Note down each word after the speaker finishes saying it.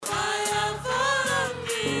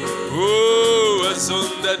Oh, as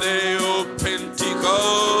on the day of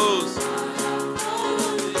Pentecost.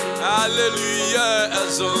 Hallelujah,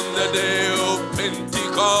 as on the day of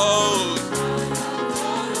Pentecost.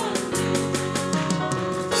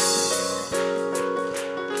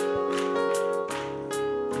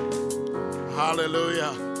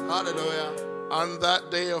 Hallelujah. Hallelujah. On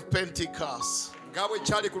that day of Pentecost, the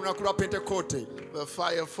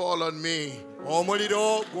fire fall on me.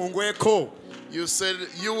 You said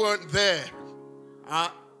you weren't there.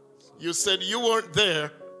 You said you weren't there.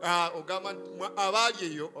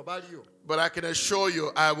 But I can assure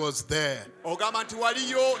you I was there.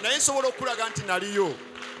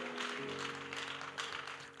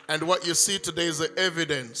 And what you see today is the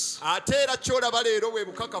evidence that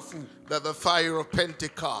the fire of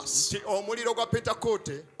Pentecost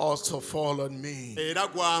also fall on me.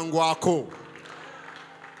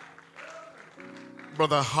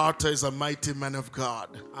 Brother Harter is a mighty man of God.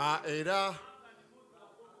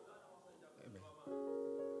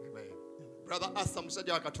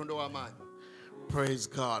 Praise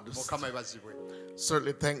God.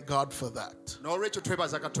 Certainly thank God for that.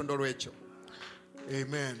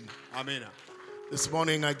 Amen. Amen. This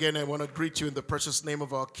morning again I want to greet you in the precious name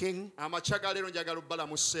of our King,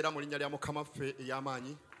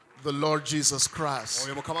 the Lord Jesus Christ.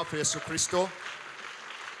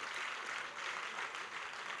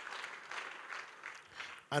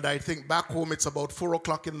 And I think back home it's about 4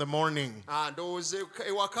 o'clock in the morning.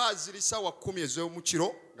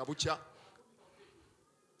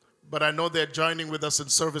 But I know they're joining with us in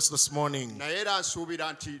service this morning.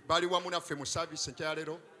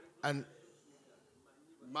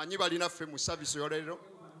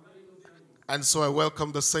 And so I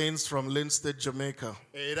welcome the saints from Linstead, Jamaica.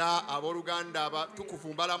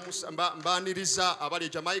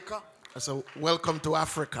 So welcome to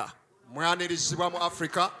Africa.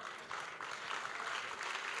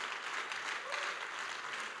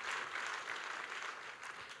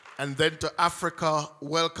 And then to Africa,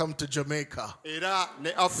 welcome to Jamaica.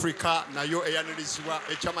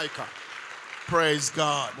 Praise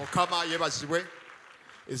God.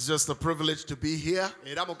 It's just a privilege to be here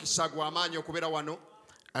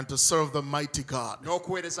and to serve the mighty God.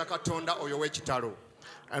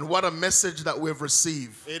 And what a message that we've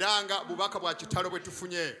received. You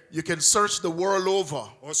can search the world over.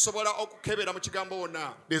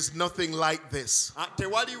 There's nothing like this.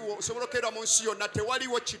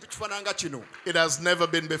 It has never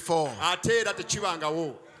been before.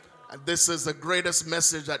 And this is the greatest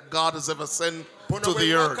message that God has ever sent to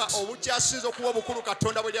the earth.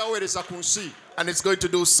 And it's going to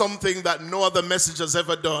do something that no other message has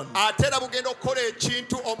ever done.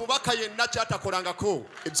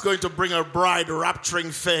 It's going to bring a bride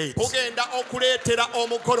rapturing faith.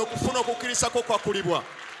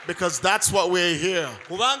 Because that's what we're here.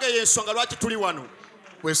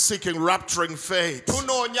 We're seeking rapturing faith.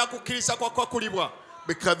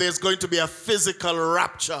 Because there's going to be a physical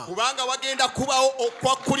rapture.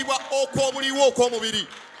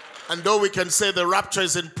 And though we can say the rapture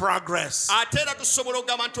is in progress,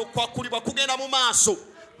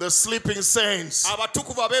 the sleeping saints,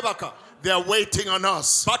 they are waiting on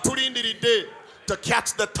us to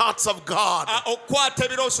catch the thoughts of God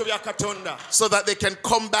so that they can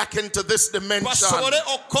come back into this dimension.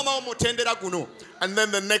 And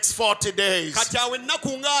then the next 40 days,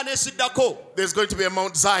 there's going to be a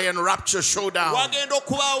Mount Zion rapture showdown.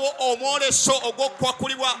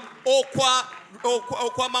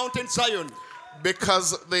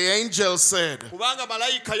 Because the angel said,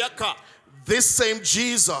 this same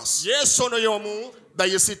Jesus that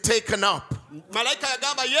you see taken up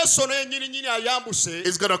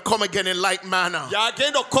is going to come again in like manner.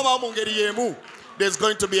 There's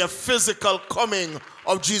going to be a physical coming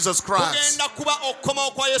of Jesus Christ.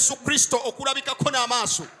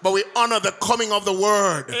 But we honor the coming of the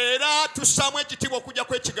Word.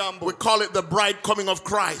 We call it the bride coming of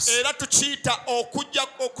Christ.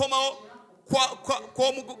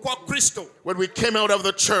 When we came out of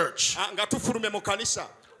the church,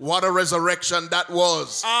 what a resurrection that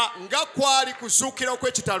was.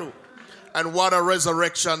 And what a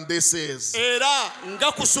resurrection this is.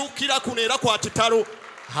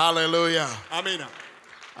 Hallelujah. Amen.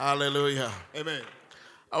 Hallelujah. Amen.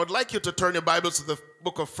 I would like you to turn your Bibles to the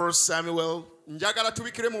book of 1 Samuel.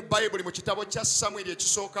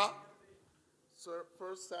 Sir,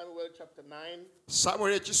 1 Samuel chapter 9.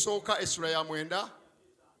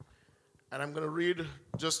 And I'm going to read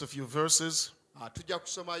just a few verses.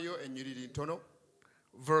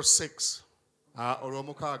 Verse 6.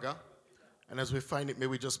 And as we find it, may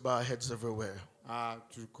we just bow our heads everywhere.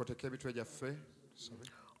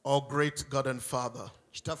 O great God and Father,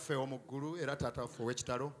 kitaffe ow'omu ggulu era taata waffe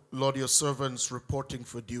ow'ekitalo, Lord, your servants reporting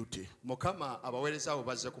for duty. Mukama abaweereza abo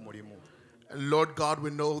bazze ku mulimu. And Lord God, we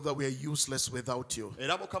know that we are useless without you.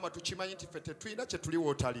 Era Mukama tukimanyi nti ffe tetulina kye tuli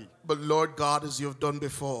w'otali. But Lord God, as you have done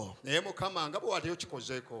before, Naye Mukama nga bwe wateyo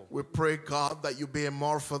kikozeeko. we pray, God, that you be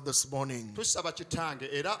more for this morning Tusaba Kitange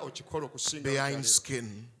era okikola okusinga behind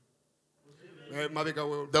skin,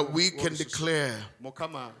 mabega that we can declare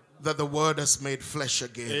Mukama that the word has made flesh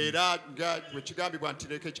again. era nga bwe kigambibwa nti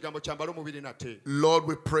leeka ekigambo kyambala omubiri nate. Lord,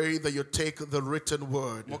 we pray that you take the written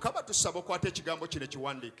word Mukama tusaba okwata ekigambo kino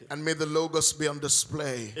kiwandiike. and may the logos be on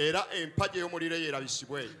display. Era empagi ey'omuliro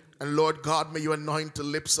yeerabisibwe. And Lord God, may you anoint the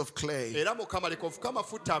lips of clay Era Mukama leka ofuke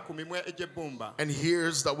amafuta ku mimwa egy'ebbumba and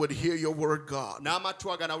ears that would hear your word, God.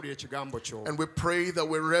 n'amatu aganawulira ekigambo kyo. And we pray that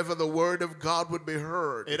wherever the word of God would be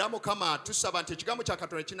heard, Era Mukama tusaba nti ekigambo kya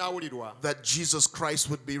Katonda kinaawulirwa that Jesus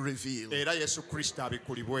Christ would be revealed. era Yesu Kristo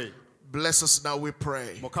abikulibwe. Bless us now, we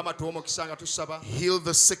pray. Mukama tuwe omukisa nga tusaba. Heal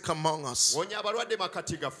the sick among us Wonya abalwadde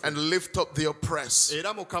makati gaffe. and lift up the oppressed.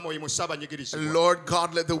 Era Mukama oyimuse And abanyigirizibwa. Lord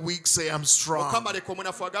God, let the weak say, I'm Mukama strong. leka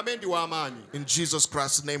omunafu agambe ndi w'amaanyi. In Jesus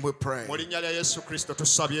Christ's name we pray. Mu linnya lya Yesu Kristo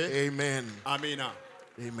tusabye. Amen. Amiina.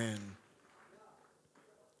 Amen.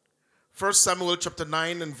 1 Samuel chapter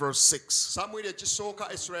 9 and verse 6. Samwiri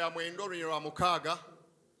ekisooka essula ya 9 olunyiriro lwa 6.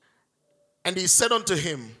 And he said unto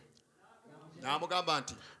him, N'amugamba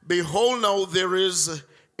nti, Behold, now there is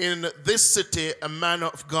in this city a man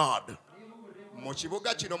of God, mu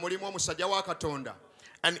kibuga kino mulimu omusajja wa Katonda.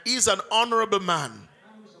 and he is an honorable man.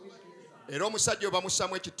 Era omusajja oyo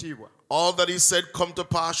bamussamu ekitiibwa. All that he said come to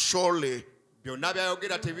pass surely. Byonna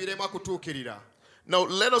by'ayogera tebirema kutuukirira. Now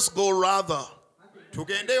let us go rather.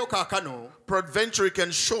 Tugendeyo kaakano, Peradventure he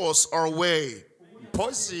can show us our way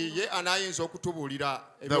mpozzi ye anaayinza okutubuulira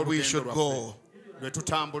that we eby'olugendo should lwaffe go. lwe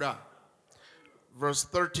tutambula. Verse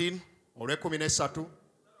 13. Olw'ekumi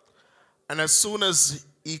And as soon as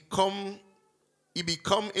he be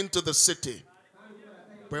come into the city,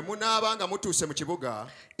 bwe munaaba nga mutuuse mu kibuga,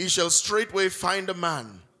 he shall straightway find a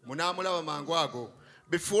man, munaamulaba mangu ago,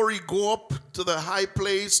 before he go up to the high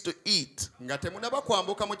place to eat. nga temunaba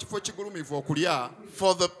kwambuka mu kifo kigulumivu okulya,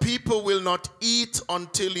 For the people will not eat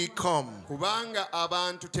until he come, kubanga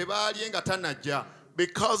abantu tebaalye nga tanajja,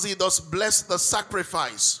 because he does bless the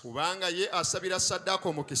sacrifice. kubanga ye asabira ssaddaaka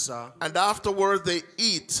omukisa. And afterward they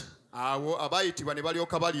eat Awo abaayitibwa ne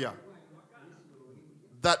balyoka balya.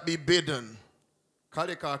 that be bidden.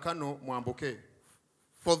 Kale kaakano mwambuke,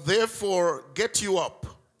 For therefore get you up,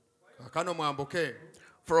 kaakano mwambuke,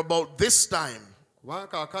 for about this time kubanga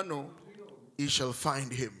kaakano ye shall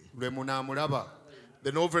find him. lwe munaamulaba.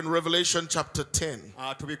 Then over in Revelation chapter 10,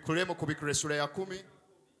 Tubikulemu kubikula essula ya 10,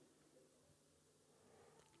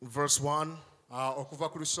 verse 1.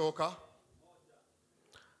 okuva ku lusooka.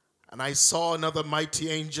 And I saw another mighty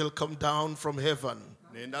angel come down from heaven,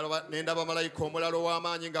 Ne ndaba malayika omulala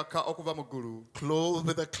ow'amaanyi ng'akka okuva mu ggulu, clothed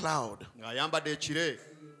with a cloud, ng'ayambadde ekire,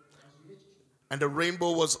 and a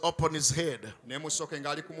rainbow was upon his head, n'emusoke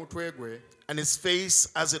ng'ali ku mutwe gwe, and his face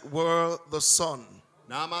as it were the sun,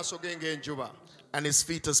 n'amaaso ge ng'enjuba, and his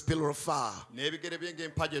feet as pillar of fire. n'ebigere bye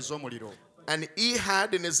ng'empagi ez'omuliro. And he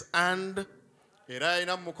had in his hand Era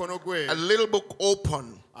alina mu mukono gwe a little book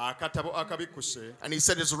open, akatabo akabikkuse, and he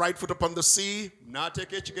set his right foot upon the sea,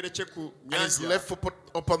 n'ateeka ekigere kye ku and his nnyanja, left foot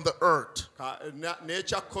upon the earth,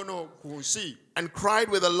 n'ekyakkono ku nsi, and cried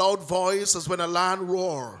with a loud voice as when a lion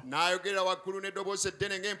roar. n'ayogerera waggulu n'eddoboozi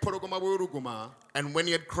eddene ng'empologoma bw'eruguma. And when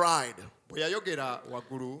he had cried, Bwe yayogera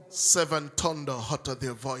waggulu, 7 thunder uttered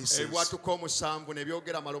their voices. ebibwatuka 7 ne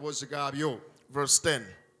byogera amaloboozi gaabyo. Verse 10.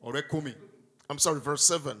 Olw'ekkumi, I'm sorry, verse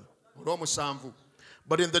 7. olw'omusanvu.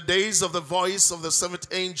 But in the days of the voice of the seventh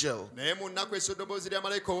angel, Naye mu nnaku ez'eddoboozi lya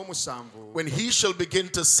malayika ow'omusanvu, when he shall begin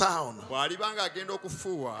to sound, bw'aliba ng'agenda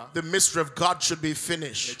okufuuwa, the mystery of God should be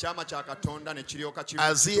finished, ekyama kya Katonda ne kiryoka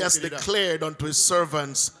as he has kituukirira. declared unto his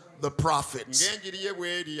servants, the prophets. Ng'enjiri ye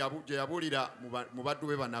bw'eri gye yabuulira mu baddu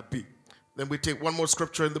be bannabbi. Then we take one more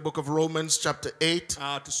scripture in the book of Romans, chapter 8,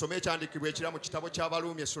 Tusome ekyandikibwa ekira mu kitabo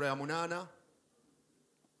ky'Abaluumi essula ya 8,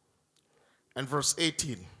 and verse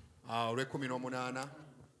 18. olw'e-18.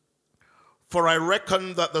 For I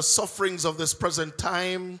reckon that the sufferings of this present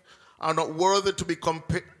time are not worthy to be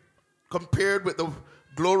compared with the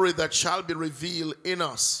glory that shall be revealed in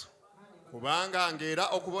us. Kubanga ng'era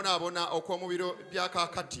okubonaabona okw'omu biro bya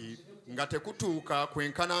kaakati nga tekutuuka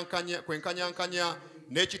kwenkanyankanya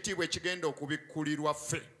n'ekitiibwa ekigenda okubikkulirwa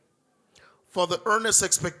ffe. For the earnest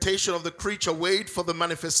expectation of the creature wait for the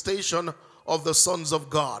manifestation of the sons of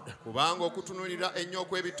God. Kubanga okutunuulira ennyo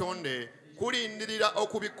okw'ebitonde kulindirira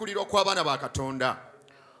okubikkulirwa kw'abaana ba Katonda.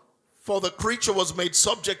 For the creature was made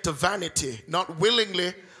subject to vanity, not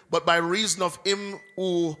willingly, but by reason of him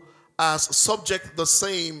who as subject the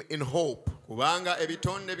same in hope. Kubanga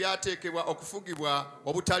ebitonde byateekebwa okufugibwa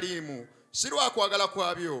obutaliimu si lwa kwagala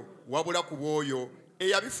kwabyo wabula ku bw'oyo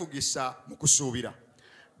eyabifugisa mu kusuubira.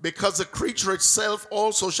 Because the creature itself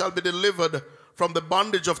also shall be delivered from the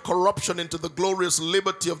bondage of corruption into the glorious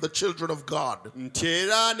liberty of the children of God. Nti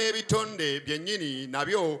era n'ebitonde byennyini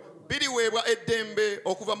nabyo biriweebwa eddembe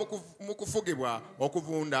okuva mu kufugibwa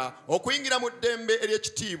okuvunda okuyingira mu ddembe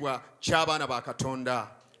ery'ekitiibwa ky'abaana ba Katonda.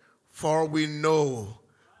 For we know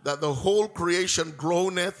that the whole creation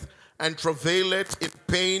groaneth and travaileth in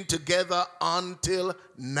pain together until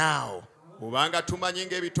now. Kubanga tumanyi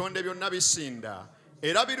ng'ebitonde byonna bisinda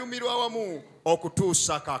era birumirwa wamu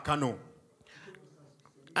okutuusa kaakano.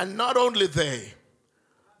 And not only they,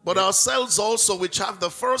 but ourselves also, which have the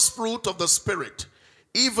first fruit of the Spirit,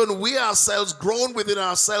 even we ourselves groan within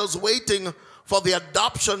ourselves, waiting for the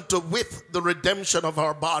adoption to wit the redemption of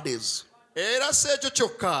our bodies. Era si ekyo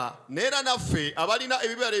kyokka n'era naffe abalina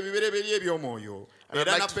ebibala ebibereberye eby'omwoyo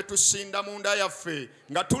era naffe tusinda mu nda yaffe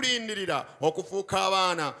nga tulindirira okufuuka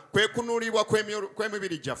abaana kwekunulibwa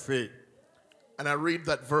kw'emibiri gyaffe. And I read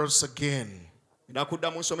that verse again. Era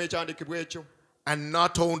kuddamu nsoma ekyandikibwa ekyo. And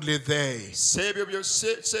not only they, Si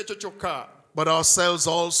ekyo kyokka but ourselves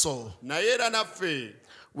also, naye era naffe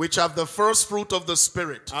which have the first fruit of the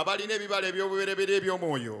Spirit, abalina ebibala eby'obubereberye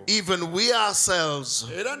eby'omwoyo even we ourselves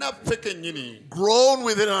era naffe kennyini groan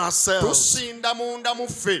within ourselves, tusinda munda mu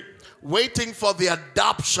ffe waiting for the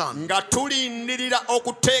adoption, nga tulindirira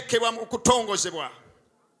okuteekebwa mu kutongozebwa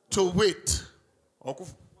to wit,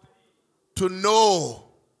 to know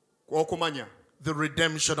okumanya the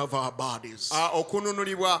redemption of our bodies.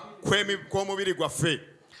 okununulibwa kw'omubiri gwaffe.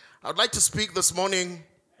 I'd like to speak this morning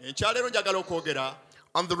Enkyaleero njagala okwogera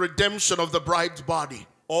on the redemption of the bride's body.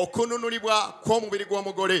 okununulibwa kw'omubiri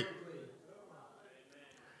gw'omugole.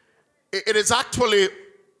 It is actually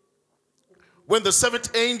when the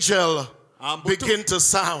seventh angel began to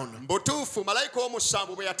sound. Mbutuufu malayika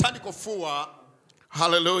w'omusanvu bwe yatandika okufuuwa.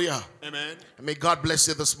 Hallelujah. Amen. May God bless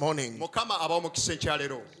you this morning. Mukama abawo mukisa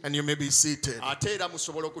enkyaleero. And you may be seated. Ate era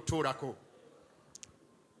musobole okutuulako.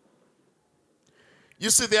 You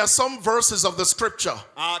see, there are some verses of the scripture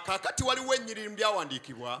Kaakati waliwo ennyiriri mu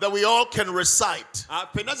byawandiikibwa that we all can recite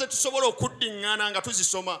ffenna ze tusobola okuddiŋŋaana nga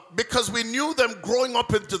tuzisoma because we knew them growing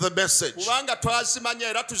up into the message. kubanga twazimanya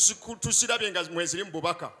era tuzirabye nga mweziri mu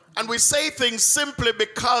bubaka. And we say things simply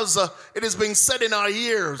because it is being said in our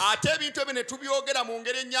ears. Ate ebintu ebyo ne tubyogera mu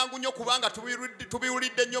ngeri ennyangu nnyo kubanga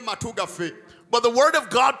tubiwulidde nnyo mu matu gaffe. But the word of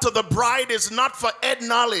God to the bride is not for head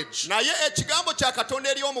knowledge, Naye ekigambo kya Katonda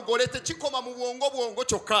eri omugole tekikoma mu bwongo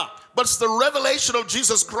kyokka, but it's the revelation of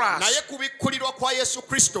Jesus Christ. naye kubikkulirwa kwa Yesu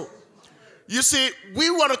Kristo. You see, we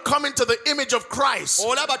want to come into the image of Christ,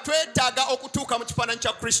 Olaba twetaaga okutuuka mu kifaananyi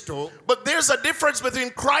kya Kristo, but there's a difference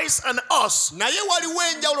between Christ and us naye waliwo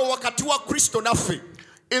enjawulo wakati wa Kristo naffe.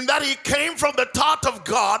 in that he came from the thought of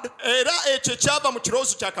God Era ekyo kyava mu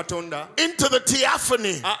kirowoozo kya Katonda into the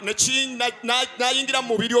theophany n'ayingira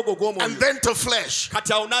mu mubiri ogwo and gw'omwoyo. then to flesh.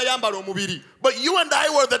 Kati awo n'ayambala omubiri. But you and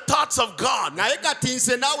I were the thoughts of God, Naye kati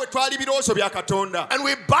nze naawe twali birowoozo bya Katonda. and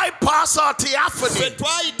we bypass our Ffe theophany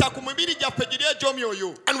twayita ku mibiri gyaffe giri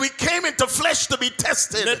egy'omwoyo and we came into flesh to be ne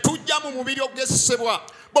tested. tujja mu mubiri ogezesebwa.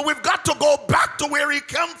 But we've got to go back to where he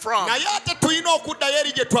came from. Naye ate tulina okuddayo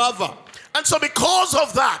eri gye twava. And so because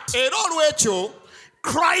of that, Era olw'ekyo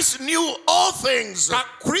Christ knew all things.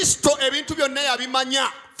 Kristo ebintu byonna yabimanya.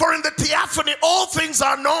 For in the theophany, all things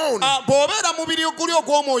are known. Bw'obeera mubiri guli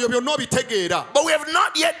ogw'omwoyo byonna obitegeera. But we have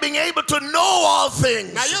not yet been able to know all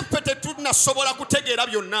things. Naye ffe tetunasobola kutegeera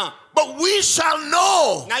byonna. But we shall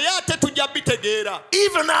know, Naye ate tujja bitegeera.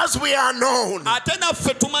 even as we are known. Ate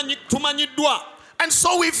naffe tumanyiddwa. And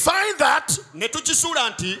so we find that Ne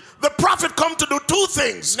tukisuula nti the prophet come to do two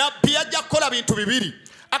things. nabbi yajja kukola bintu bibiri.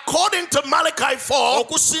 According to Malachi 4,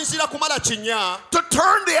 Okusinziira ku Malakinya, to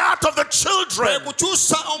turn the heart of the kwe children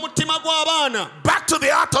kukyusa omutima gw'abaana back to the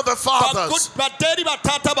heart of the fathers. badde eri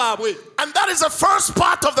bataata baabwe. And that is the first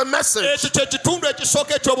part of the message. Ekyo kye kitundu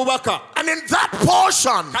ekisooka eky'obubaka. And in that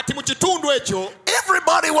portion, Kati mu kitundu ekyo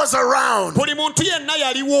everybody was around buli muntu yenna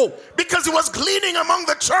yaliwo because he was gleaning among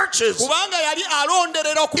the churches. kubanga yali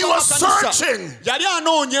alonderera He okuba was makanisa. searching Yali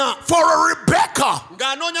anoonya for a Rebecca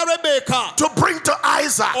ng'anoonya Rebeka to bring to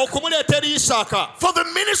Isaac. okumuleeta eri Isaaka. For the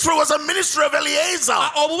ministry was a ministry of Eliezer.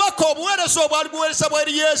 Obubaka obuweereza obwali buweereza bwa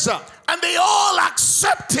Eriyeeza. And they all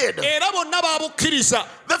accepted Era bonna baabukkiriza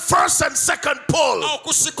the first and second pull.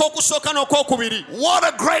 okusika okusooka n'okwokubiri. What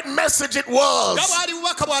a great message it Nga was. bwali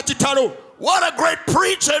bubaka bwa kitalo. What a great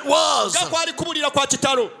preacher it was.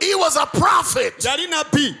 He was a prophet.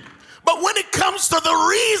 But when it comes to the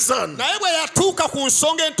reason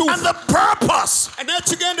and the purpose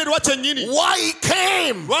why he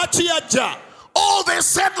came, all they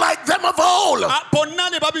said like them of old,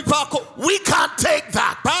 we can't take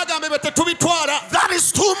that. That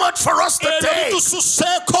is too much for us to take.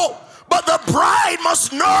 But the bride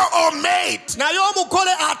must know or mate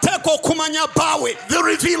the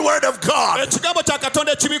revealed word of God.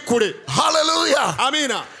 Hallelujah.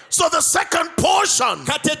 Amina. So the second portion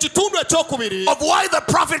of why the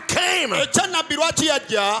prophet came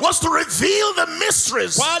was to reveal the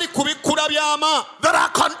mysteries that are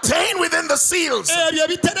contained within the seals.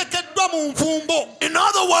 In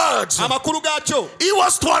other words, he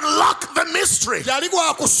was to unlock the mystery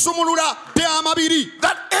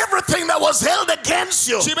that everything that was held against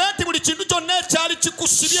you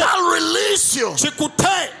shall release you,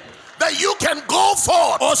 that you can go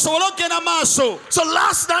forth. So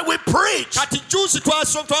last night we preached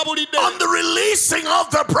on the releasing of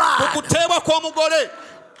the bride.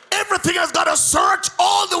 Everything has got to search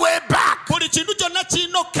all the way back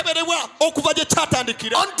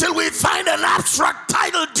until we find an abstract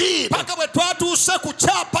title deed,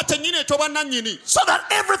 so that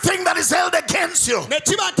everything that is held against you,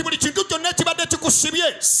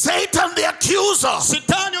 Satan the accuser,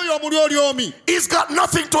 he's got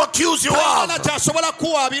nothing to accuse you of.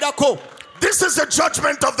 This is the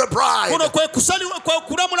judgment of the bride.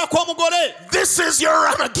 This is your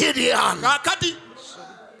Armageddon.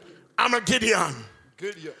 Armageddon.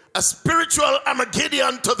 A spiritual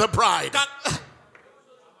Armageddon to the bride.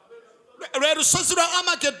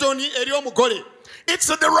 It's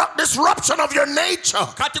a disruption of your nature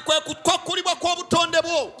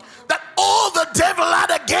that all the devil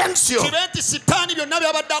had against you,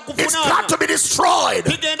 it's got to be destroyed,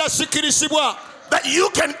 that you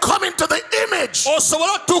can come into the image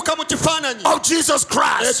of Jesus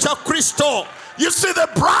Christ. You see, the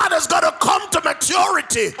bride has got to come to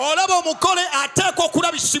maturity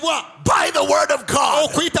by the word of God.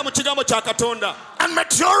 And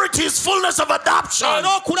maturity is fullness of adoption. And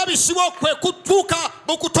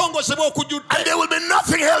there will be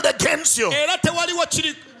nothing held against you.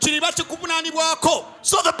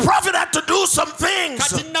 So the prophet had to do some things,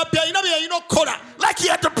 like he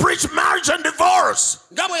had to preach marriage and divorce,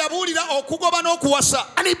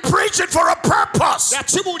 and he preached it for a purpose,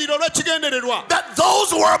 that those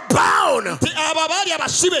who are bound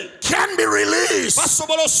can be released.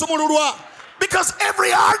 Because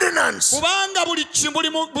every ordinance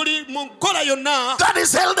that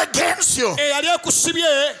is held against you,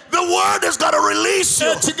 the word has got to release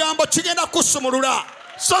you.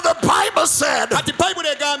 So the Bible said,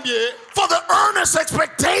 for the earnest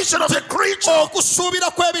expectation of the creature,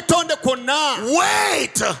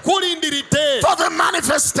 wait for the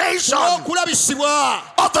manifestation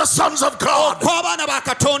of the sons of God.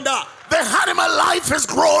 The animal life is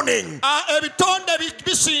groaning.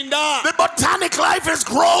 The botanic life is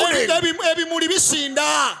groaning.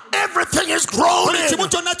 Everything is groaning.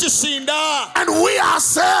 And we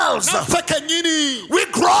ourselves, we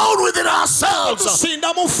groan within ourselves,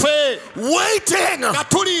 waiting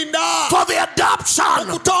for the adoption,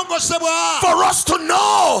 for us to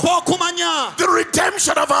know the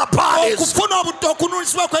redemption of our bodies.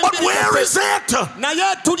 But where is it?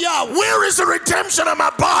 Where is the redemption of my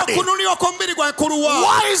body?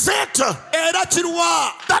 Why is it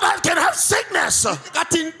that I can have sickness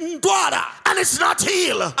and it's not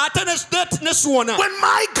healed? When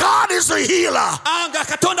my God is a healer,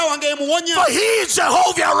 for he is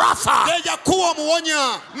Jehovah Rapha,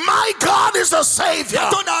 my God is a savior.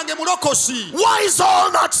 Why is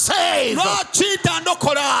all not saved?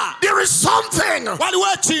 There is something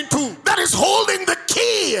that is holding the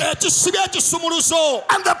key,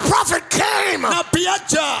 and the prophet came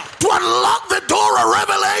to unlock the door of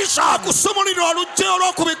revelation,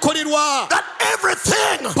 that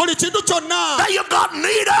everything that you've got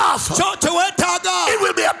need of, it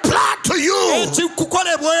will be applied to you.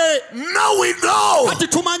 Now we know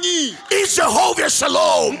is Jehovah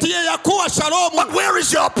Shalom. But where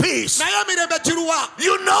is your peace?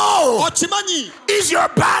 You know is your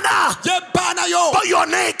banner, but you're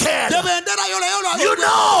naked. You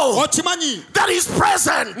know that he's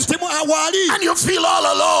present and you feel all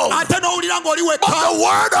alone. But the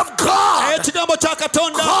word of God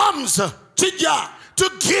comes to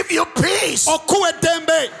give you peace,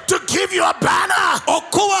 to give you a banner,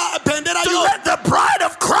 to let the bride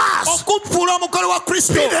of Christ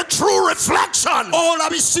be the true reflection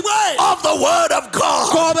of the word of God.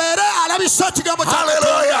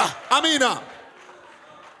 Hallelujah. Amina.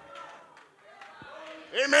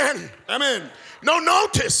 Amen. Amen. Now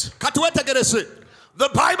notice, Kati wetegerese. the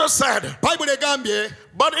Bible said, Bible egambye.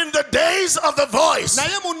 but in the days of the voice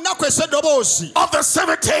Naye mu nnaku ez'eddoboozi of the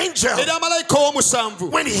seventh angel, erya malayika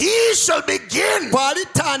ow'omusanvu when he shall begin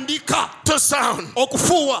bw'alitandika to sound,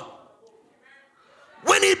 okufuuwa.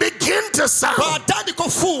 when he begin to sound, Bw'atandika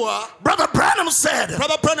okufuuwa, Brother Branham said,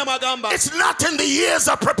 Brother Branham agamba it's not in the years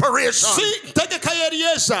of preparation. si ntegeka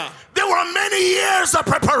y'eryeza. There were many years of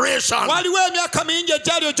preparation Waliwo emyaka mingi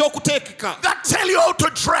egyali egy'okuteekeka. that tell you how to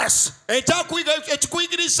dress,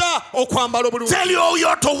 Ekikuyigiriza okwambala obulungi. tell you how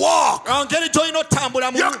you're to walk, Engeri gy'olina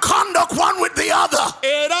otambulamu your conduct one with the other.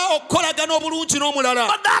 era okukolagana obulungi n'omulala.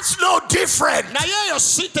 But that's no different Naye eyo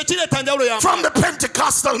si tekireeta njawulo ya from the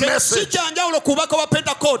Pentecostal si message. kya njawulo ku bubaka bwa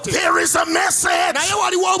Pentekote. There is a message. Naye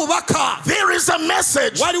waliwo obubaka. There is a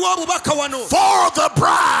message Waliwo obubaka wano for the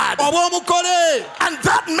bride. obw'omugole. And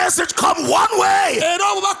that message come one way, Era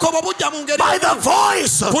obubaka obwo bujja mu ngeri by the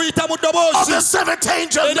voice of buyita mu the ddoboozi seventh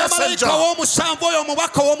angel era messenger. malayika w'omusanvu oyo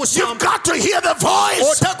omubaka You've w'omusanvu. got to hear the voice.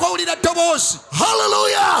 Oteekwa owulira ddoboozi.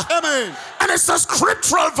 Hallelujah. Amen. And it's a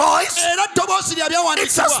scriptural voice. Era ddoboozi lya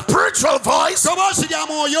It's a byawandiikibwa. spiritual voice. Ddoboozi lya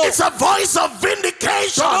mwoyo. It's a voice of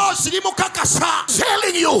vindication, Ddoboozi limukakasa.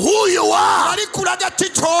 telling you who you are, Alikulaga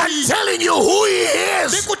kikyoli. telling you who he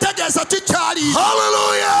is. Likutegeeza kikyali.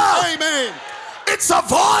 Hallelujah. Amen. It's a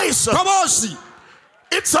voice. Ddoboozi.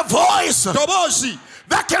 It's a voice Ddoboozi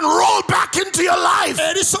that can roll back into your life.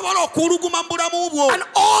 erisobola okuwuluguma mu bulamu bwo. And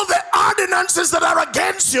all the ordinances that are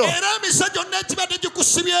against you, Era emise gyonna egibadde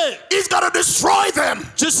gikusibye he's got to destroy them.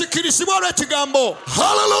 gisikirisibwa olw'ekigambo.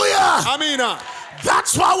 Hallelujah. Amiina.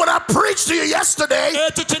 That's why when I preached to you yesterday,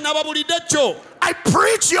 Ekyo kye nababulidde kyo. I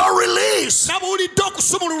preached your release, Nabuwulidde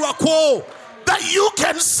okusumululwa kwo. that you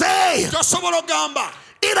can say, Tosobola ogamba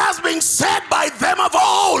it has been said by them of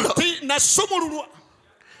old. ti nasumululwa.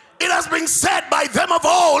 It has been said by them of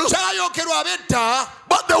old, Kyayogerwa ab'edda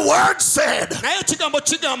but the word said, naye ekigambo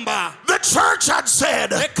kigamba. the church had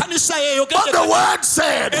said, Ekkanisa but the yeeyogedde. word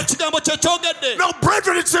said. Ekigambo kye kyogedde. Now,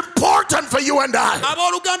 brethren, it's important for you and I,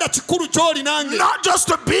 Abooluganda kikulu ky'oli nange. not just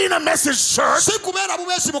to be in a message church, Si kubeera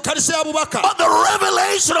bubeesi mu kanisa ya bubaka. but the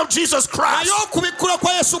revelation of Jesus Naye Christ okubikkula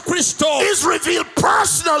kwa Yesu Kristo is revealed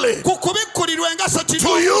personally ku kubikkulirwa engasa to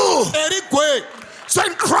kino you. eri ggwe. So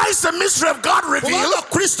in Christ, the mystery of God revealed, Kubanga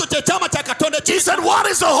Kristo kye kyama kya Katonda he ekiri. said, what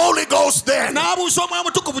is the Holy Ghost then? N'abuuza Omwoyo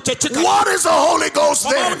Omutukuvu kye ki kati? What is the Holy Ghost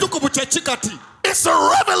Omwoyo then? Omutukuvu kye ki kati? It's the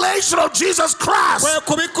revelation of Jesus Christ Kwe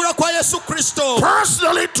kubikkula kwa Yesu Kristo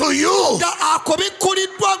personally to you. nga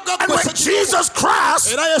akubikkuliddwa nga And ggwe when sekirungo. Jesus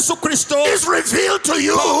Christ Era Yesu Kristo is revealed to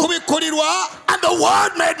you, kubikkulirwa and the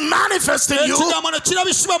word made manifest in you, ekigambo ne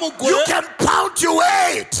kirabisibwa mu you ggwe can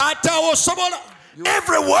punctuate ate osobola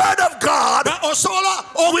every word of God osobola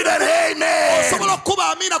with an amen. osobola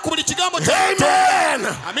okuba amiina ku buli kigambo kya Amen.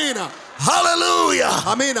 amiina Hallelujah.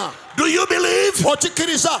 amiina. Do you believe?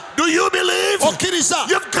 Okikkiriza Do you believe? okkiriza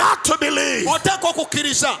You've got to believe. oteekwa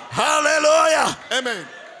okukkiriza. Hallelujah. Amen.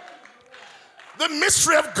 The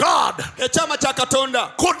mystery of God Ekyama kya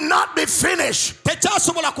Katonda could not be finished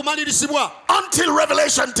tekyasobola kumalirizibwa until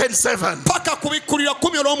Revelation 10:7. paka kubikkulira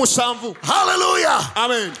 17. Hallelujah.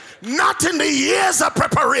 Amen. Not in the years of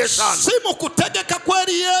preparation. Si mu kutegeka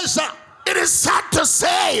kw'eriyeeza. It is sad to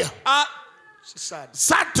say,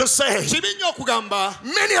 sad to say, Kibi nnyo okugamba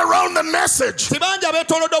many around the message nti bangi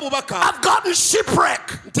abeetoolodde obubaka have gotten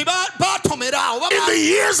shipwrecked nti baatomera oba in the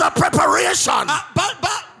years of preparation,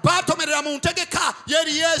 baatomerera mu ntegeka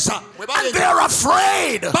y'eriyeeza and they're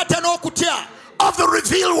afraid batya n'okutya of the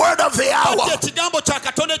revealed word of the hour. batya ekigambo kya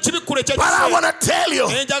Katonda ekibikkule But I want kyekise. to tell you,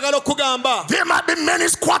 Njagala okugamba there might be many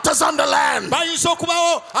squatters on the land, bayinza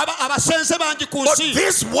okubawo abasenze bangi ku but nsi,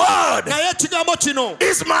 this word naye ekigambo kino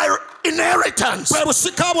is my inheritance. bwe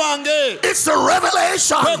busika bwange, It's the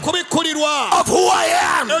revelation bwe kubikkulirwa of who I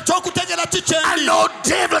am, ekyokutegera kikyendi, and no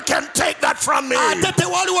devil can take that from me. ate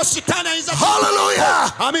tewaliwo sitaani ayinza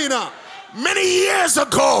Hallelujah. amiina. Many years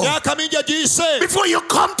ago, Myaka mingi egiyise before you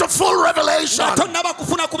come to full revelation, nga tonnaba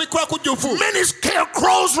kufuna kubikkula kujjuvu, many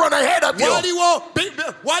scarecrows run ahead of you,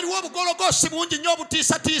 waliwo obugologosi bungi nnyo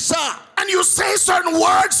obutiisatiisa, and you say certain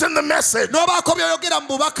words in the message, n'obaako by'oyogera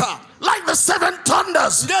mu bubaka like the 7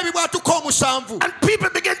 thunders, ng'ebibwatuka omusanvu, and people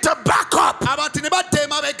begin to back up abantu ne badda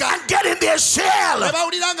emabega and get in their ne shell.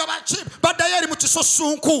 bawulira nga baddayo eri mu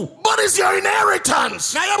kisosunku, What is your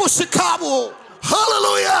inheritance? naye busika bwo.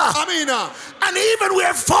 Hallelujah. Amiina. And even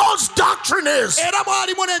where false doctrine is, there's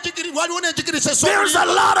a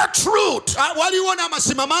lot of truth.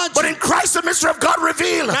 But in Christ the mystery of God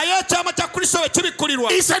revealed,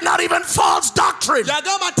 he said not even false doctrine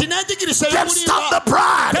can stop the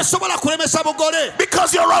bride,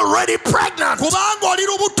 because you're already pregnant and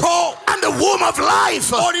the womb of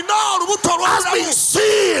life has been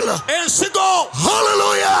sealed.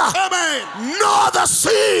 Hallelujah. No other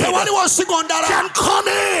seed can come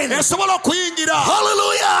in.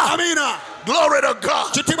 Hallelujah. Glory to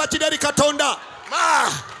God.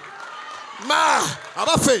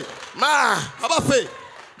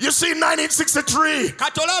 You see, 1963,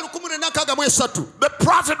 the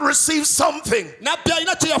prophet received something,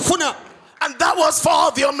 and that was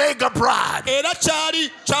for the Omega bride.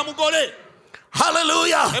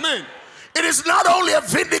 Hallelujah. Amen. It is not only a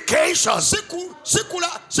vindication,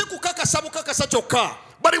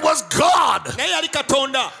 but it was God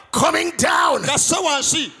coming down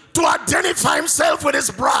to identify himself with his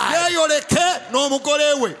bride.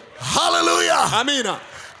 Hallelujah.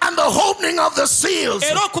 And the opening of the seals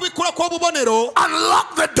unlocked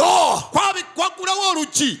the door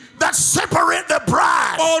that separate the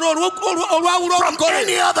bride from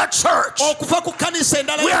any other church.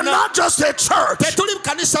 We are not just a church. We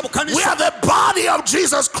are the body of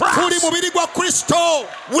Jesus Christ.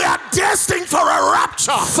 We are destined for a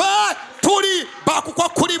rapture.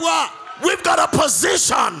 We've got a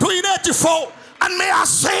position. And may I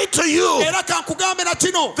say to you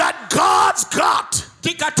that God's got a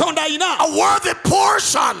worthy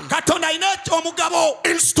portion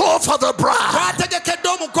in store for the bride.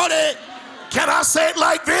 Can I say it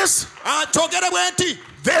like this?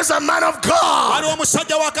 There's a man of God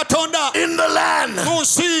in the land.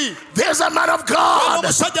 There's a man of God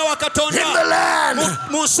in the land.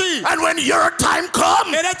 And when your time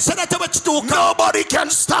comes, nobody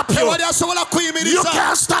can stop you. You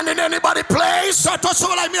can't stand in anybody's place, and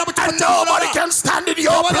nobody can stand in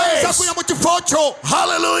your place.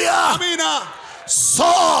 Hallelujah.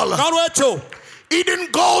 Saul, he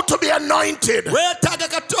didn't go to be anointed.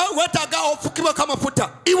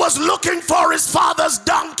 He was looking for his father's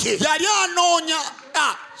donkey.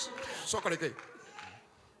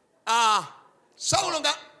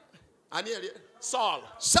 Saul.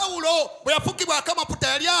 bwe yafukibwako amafuta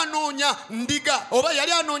yali anoonya ndiga oba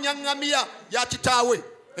yali anoonya ngamiya ya kitaawe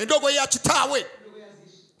endogoyi ya kitaawe.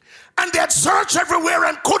 And they had searched everywhere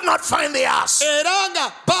and could not find the ass. Era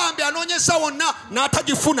nga bambi anoonyesa wonna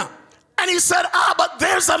n'atagifuna. And he said, but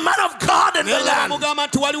there's a man of God in the land. And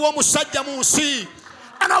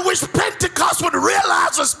I wish Pentecost would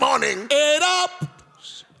realize this morning. I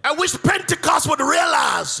wish Pentecost would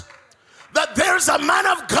realize that there's a man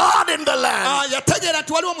of God in the land.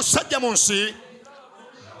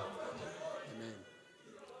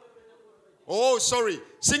 Oh, sorry.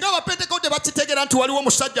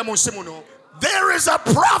 There is a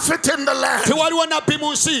prophet in the land.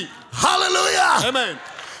 Hallelujah. Amen.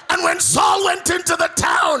 And when Saul went into the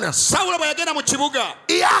town, he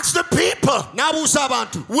asked the people,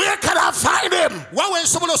 where can I find him?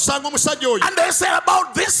 And they said,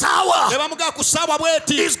 about this hour,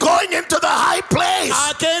 he's going into the high place.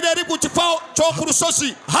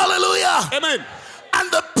 Hallelujah. Amen.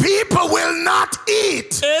 And the people will not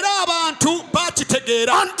eat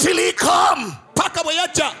until he come.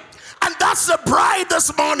 And that's the bride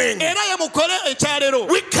this morning. We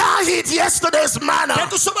can't eat yesterday's manna.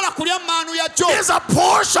 There's a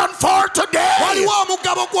portion for today. I'm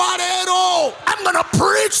going to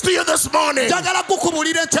preach to you this morning that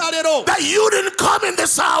you didn't come in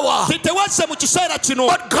this hour,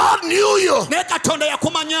 but God knew you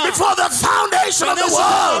before the foundation of the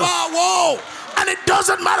world. And it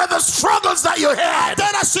doesn't matter the struggles that you had. It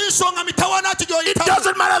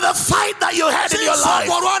doesn't matter the fight that you had in your life.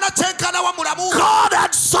 God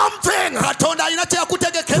had something preserved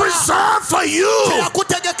for you.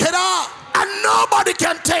 And nobody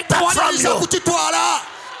can take that from you.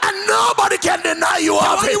 And nobody can deny you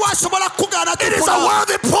of it. It is a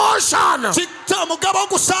worthy portion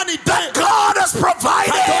that God has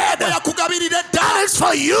provided. And it's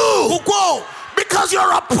for you. Because you're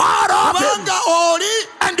a part of him.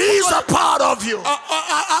 And he's a part of you.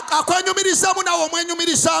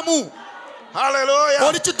 Hallelujah.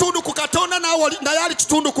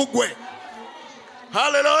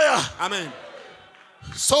 Hallelujah. Amen.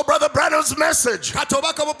 So Brother Branham's message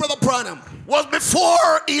was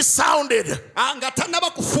before he sounded. Hallelujah.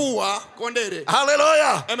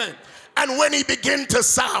 Hallelujah. Amen. And when he began to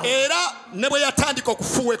sound.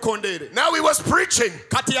 Now he was preaching.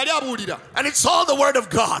 And it's all the word of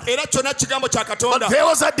God. But there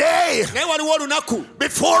was a day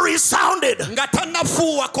before he sounded. And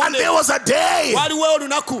there was a day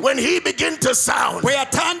when he began to sound. Where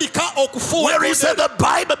he said the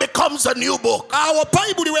Bible becomes a new book.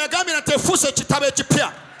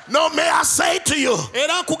 No, may I say to you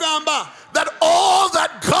that all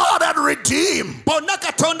that God had redeemed,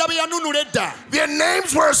 their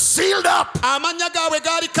names were sealed up under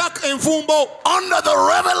the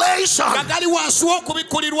revelation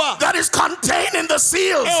that is contained in the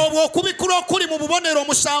seals.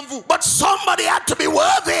 But somebody had to be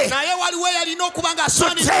worthy to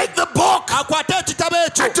take the book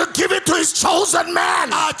and to give it to his chosen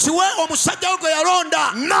man.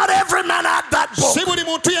 Not every man had that book,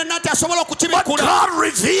 but God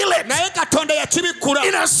revealed it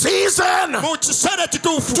in a season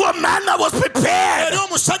to a man that was prepared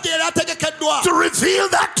to reveal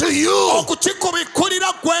that to you.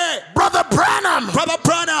 Brother Branham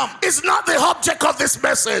is not the object of this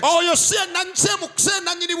message.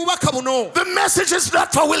 The message is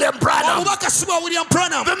not for William Branham.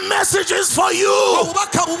 The message is for you.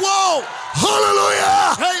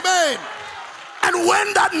 Hallelujah. Amen. And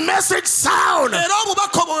when that message sounds, there's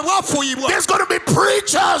going to be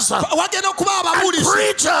preachers and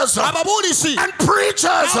preachers and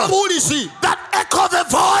preachers that echo the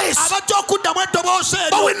voice.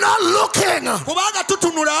 But we're not looking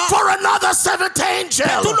for another seventh angel.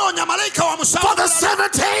 For the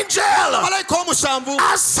seventh angel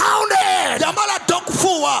has sounded.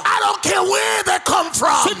 I don't care where they come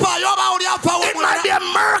from. It might be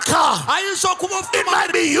America. It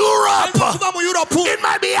might be Europe. It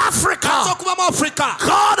might be Africa.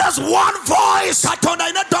 God has one voice, and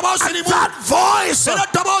that voice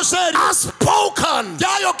has spoken.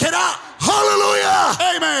 Hallelujah.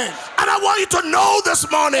 Amen. And I want you to know this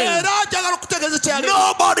morning,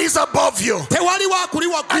 nobody's above you.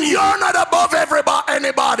 And you're not above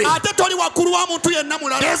anybody.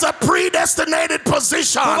 There's a predestinated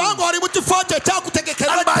position. And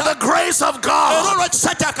by the grace of God,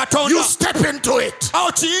 you step into it.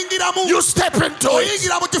 You step into it.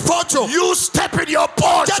 You step in your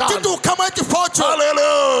portion.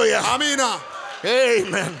 Hallelujah.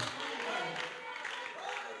 Amen.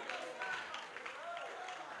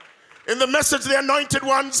 In the message, the anointed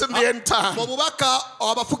ones in the end time.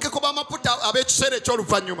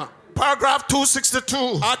 Paragraph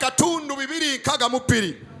 262.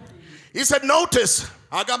 He said, notice,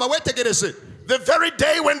 the very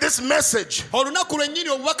day when this message,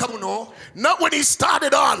 not when he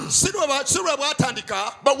started on,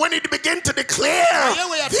 but when he began to declare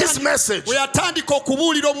this message,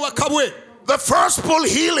 the first pull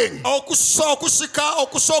healing,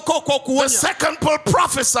 the second pull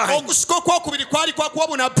prophesying,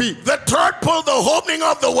 the third pull the opening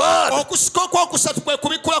of the word,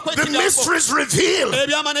 the mysteries revealed.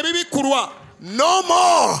 No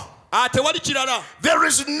more. There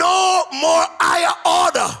is no more higher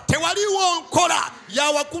order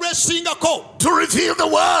to reveal the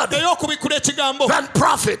word than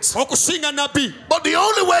prophets. But the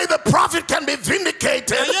only way the prophet can be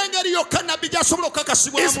vindicated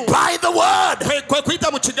is by the word.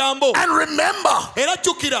 And remember,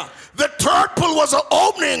 the third pull was the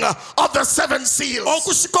opening of the seven seals,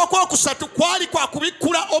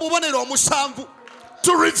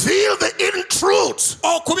 to reveal the hidden truths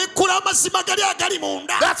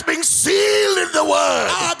that's being sealed in the word.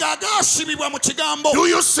 Do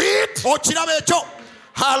you see it?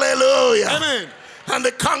 Hallelujah. Amen. And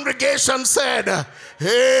the congregation said,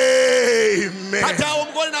 Amen.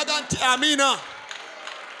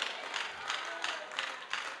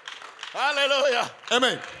 Hallelujah.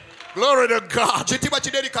 Amen. Glory to God.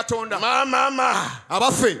 Mama.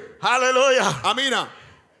 Hallelujah. Amina.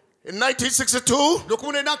 In 1962,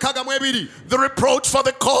 the reproach for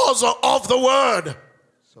the cause of the word.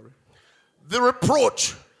 Sorry. The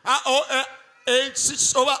reproach.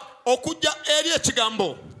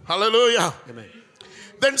 Hallelujah. Amen.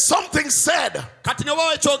 Then something said,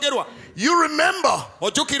 you remember,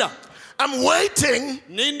 I'm waiting,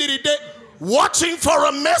 watching for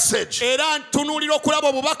a message that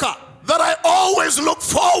I always look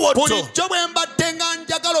forward to.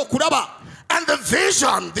 And the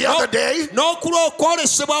vision the other day,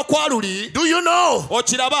 do you know,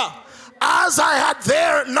 as I had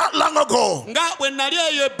there not long ago,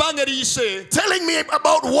 telling me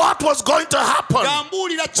about what was going to happen.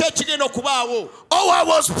 Oh, I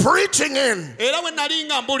was preaching in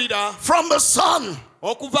from the sun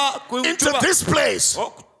into this place.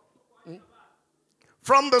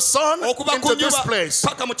 from the sun okuva into ku this njuba place.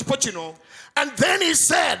 paka mu kifo kino. And then he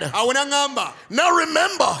said, Awo n'aŋŋamba, now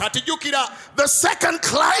remember, kati jjukira, the second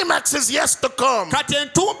climax is yet to come. kati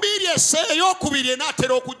entumbiiri ey'okubiri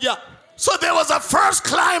enaatera okujja. So there was a first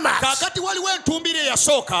climax. Kaakati waliwo entumbiiri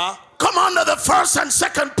eyasooka. Come under the first and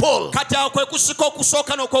second pull. Kati awo kwe kusika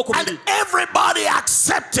okusooka And n'okwokubiri. everybody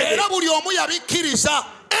accepted it. Era buli omu yabikkiriza.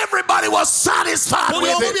 Everybody was satisfied Buli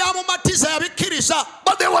with omu it. byamumatiza yabikkiriza.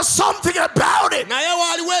 But there was something about it. Naye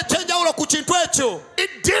waaliwo ekyenjawulo ku kintu ekyo.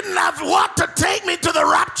 It didn't have what to take me to the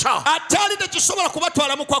rapture. Ate ali tekisobola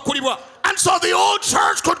kubatwala mu kwakulibwa. And so the old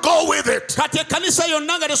church could go with it. Kati ekkanisa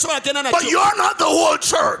yonna nga tesobola genda But nakyo. you're not the whole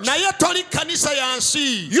church. Naye toli kkanisa ya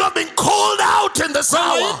nsi. You have been called out in this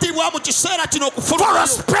hour Wayitibwa mu kiseera kino for a okufulumyayo.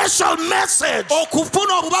 special message.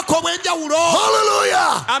 Okufuna obubaka obw'enjawulo.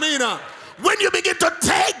 Hallelujah. Amiina. When you begin to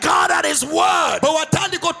take God at His word, Bwe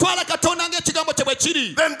watandika otwala Katonda ng'ekigambo kye bwe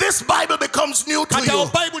kiri. then this Bible becomes new to Kati awo you.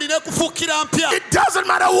 Bayibuli n'ekufuukira mpya. It doesn't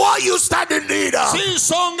matter what you stand in need of. Si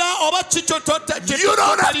nsonga oba kikyo You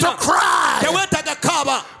don't have to cry teweetaaga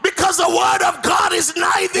kaaba. because the word of God is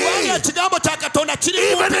nigh Kubanga thee, ekigambo kya Katonda kiri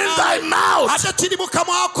even in kumpi thy naawe. mouth. Ate kiri mu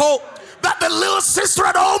kamwa ko. That the little sister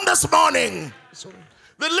at home this morning,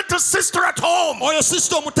 the little sister at home, Oyo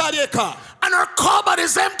sisita omutali eka. and her cupboard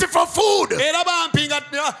is empty for food. Era bampi nga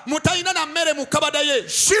mutalina na mmere mu kabada ye.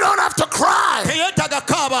 She don't have to cry. Teyeetaaga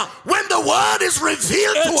kaaba. When the word is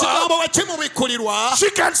revealed to her, Ekigambo bwe kimubikkulirwa.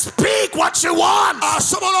 she can speak what she wants.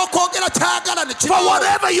 Asobola okwogera ky'ayagala ne For kiba.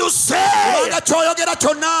 whatever you say Kubanga ky'oyogera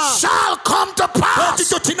kyonna. shall come to pass.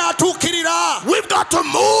 Ekikyo kinaatuukirira. We've got to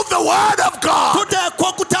move the word of God Tuteekwa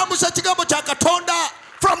okutambuza ekigambo kya Katonda.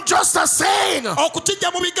 from just a saying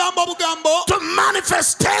Okukijja mu bigambo bugambo. to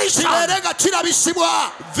manifestation. Kibeere nga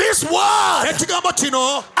kirabisibwa. This word Ekigambo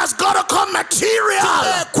kino has got to come material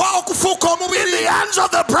teekwa okufuuka in omubiri. the hands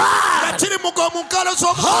of the Nga bride. kiri mu ngalo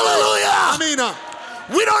z'omugole. Hallelujah. Amiina.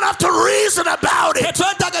 We don't have to reason about it.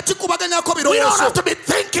 Tetwetaaga kikubaganyako We don't have birowoozo. to be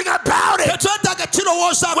thinking about it. Tetwetaaga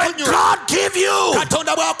kirowoozaako When nnyo. God give you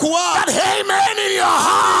Katonda bw'akuwa. that amen in your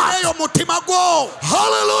heart, Eyo mutima gwo.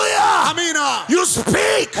 hallelujah, Amiina. you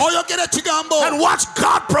speak Oyogera ekigambo. and watch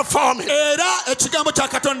God perform it. Era ekigambo kya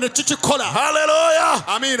Katonda ne kikikola. Hallelujah.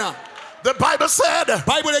 Amiina. The Bible said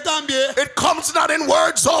Bayibuli egambye it comes not in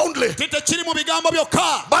words only, tekiri mu bigambo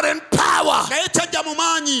byokka. but in power. Naye kyajja mu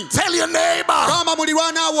maanyi. Tell your neighbor, Gamba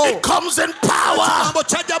muliraanwa wo. it comes in power. Ekigambo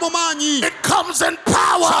kyajja mu maanyi. It comes in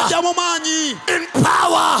power. Kyajja mu maanyi. In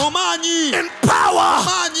power. Mu maanyi. In power.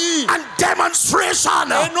 Maanyi. And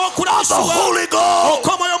demonstration of the N'okulabisibwa Holy Ghost.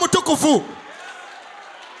 okw'Omwoyo Omutukuvu.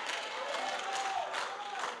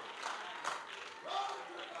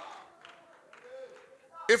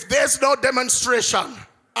 If there's no demonstration,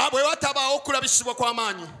 Bwe watabaawo okulabisibwa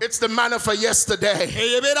kw'amaanyi. it's the manna for yesterday.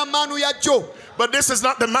 Eyo ebeera maanu yajjo. But this is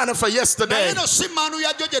not the manna for yesterday. Naye no si maanu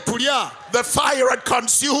yajjo gye tulya. The fire had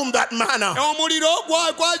consumed that manna. Omuliro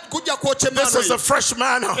gujja kwokya This is emaanu a fresh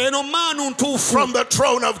manna eno maanu ntuufu from the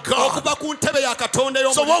throne of God. okuva ku ntebe ya Katonda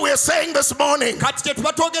So ey'omuliro. what we're saying this morning, Kati kye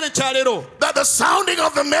tuba twogera ekyaleero that the sounding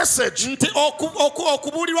of the message nti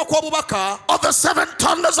okubuulirwa kw'obubaka of the seven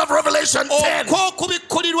thunders of Revelation 10,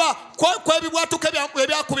 okw'okubikkulirwa kw'ebibwatuka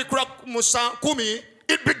ebyakubikkula mu 10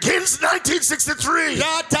 it begins 1963.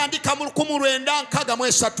 byatandika mu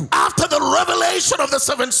 1963 After the revelation of the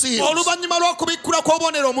seven seals, oluvannyuma lw'okubikkula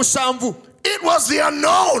kw'obubonero 7 it was the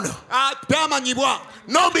unknown, byamanyibwa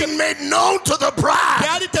not being made known to the bride.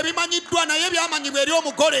 byali tebimanyiddwa naye byamanyibwa eri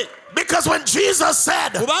omugole. Because when Jesus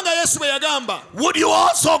said, Kubanga Yesu bwe yagamba would you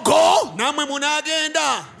also go? nammwe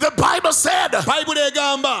munaagenda, The Bible said, Bayibuli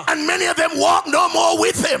egamba and many of them walk no more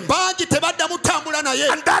with him. bangi tebaddamu tambula naye.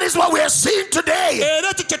 And that is what we are seeing today. Era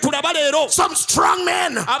ekyo kye tulaba leero. Some strong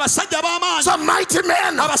men, Abasajja b'amaanyi, some mighty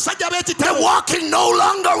men, abasajja they're b'ekitalo walking no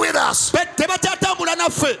longer with us. tebakyatambula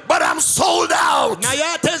naffe. But I'm sold out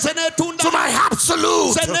Naye ate nze neetunda to my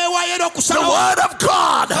absolute. nze neewaayo era The okusalawo word of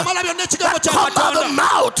God kamala byonna ekigambo that kya come out of the Katonda.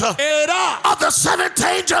 mouth Era of the seventh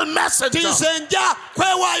angel messenger. nze nja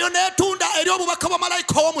kwewaayo neetunda eri obubaka bwa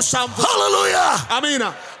malayika ow'omusanvu. Hallelujah.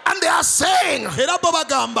 Amiina. And they are saying, Era bo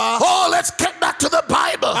bagamba oh, let's get back to the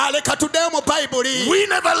Bible. leka tuddeyo mu Bayibuli. We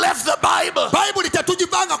never left the Bible. Bayibuli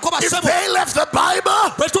tetugivangako If basebo. they left the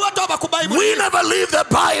Bible, Bwe tuba twaba ku we Bayibuli never leave the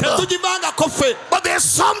Bible. tetugivangako ffe. But there's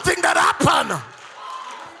something that happened.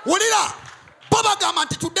 Wulira, bo bagamba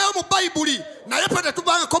nti tuddeyo mu Bayibuli naye ffe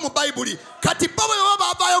tetuvangako mu Bayibuli. Kati bo bwe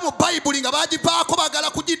baba baavaayo mu Bayibuli nga bagivaako bagala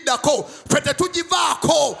kugiddako, ffe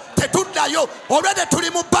tetugivaako, tetuddayo olwedde tuli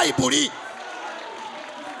mu Bayibuli.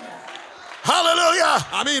 Hallelujah.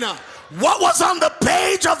 Amiina. what was on the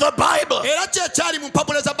page of the Bible. era kyekyali mu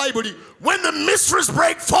mpapula za bayibuli When the mysteries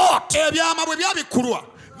break forth, ebyama bwe byabikulwa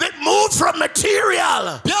they move from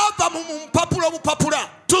material byava mu mpapula obupapula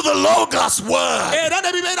to the Logos word. era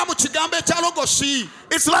ne bibeera mu kigambo ekya logosi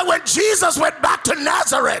It's like when Jesus went back to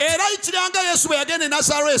Nazareth era ikiranga yesu bwe yagenda e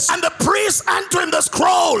nazaresi and the priest handed him the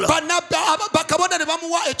scroll bakabona ne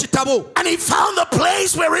bamuwa ekitabo and he found the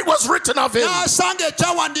place where it was written of him. n'asanga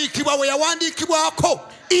ekyawandiikibwa we yawandiikibwako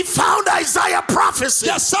He found Isaiah prophecy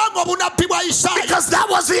yasanga obunabbi bwa isaaya because that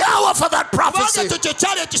was the hour for that prophecy. kubanga ekyo kye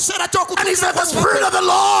kyali ekiseera And he said, the Spirit of the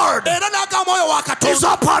Lord era n'agamba mwoyo wa is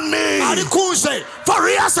katonda upon me, ali kunze for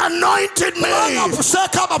he has anointed kubanga me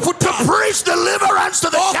afuseeko amafuta to preach deliverance to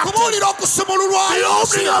the captive, okubuulira okusumululwa the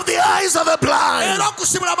opening of the eyes of the blind, era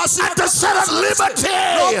okusibula amasibe and to set at liberty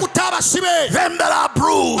n'okutta abasibe them that are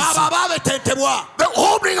bruised. abo abaabetentebwa The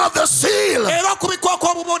opening of the seal era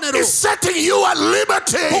okubikwako obubonero is setting you at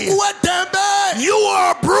liberty. kukuwa eddembe You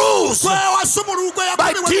are bruised gwe wasumululu gwe by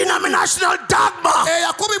yakubibwa ebiwundu denominational dogma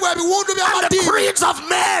eyakubibwa ebiwundu and the by'amadiini creeds of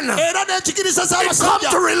men. era n'enjigiriza It comes to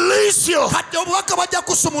z'abasajja release you. kadde obubaka bajja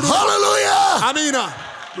kusumulula Hallelujah. amiina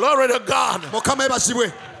Glory to God. mukama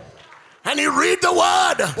ebazibwe And he read the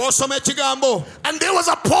word. bw'osoma ekigambo And there was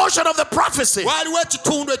a portion of the prophecy waaliwo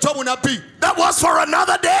ekitundu eky'obunabbi that was for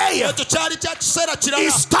another day. ekyo kyali kya kiseera He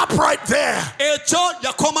kirala stopped right there ekyo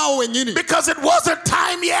yakomawo wennyini because it wasn't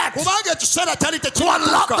time yet kubanga ekiseera kyali to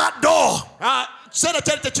unlock tekinatuuka that door. ekiseera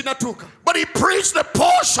kyali tekinatuuka But he preached the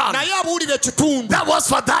portion naye abuulira ekitundu that was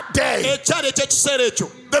for that day. ekyali eky'ekiseera ekyo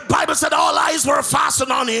The Bible said all eyes were fastened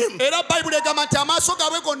on him. era bayibuli egamba nti amaaso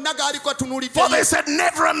gaabwe gonna gaali For they gatunuliddeyo said,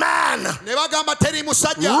 never a man ne bagamba teri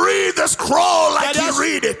musajja read the scroll like he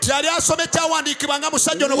read it. yali asoma ekyawandiikibwa nga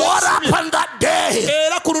musajja ono What bw'akisomye. happened that day?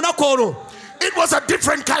 era ku lunaku olwo It was a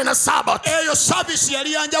different kind of Sabbath. eyo saavisi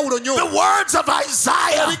yali yanjawulo nnyo The words of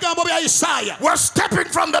Isaiah ebigambo bya isaaya were stepping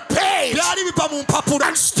from the page byali biva mu mpapula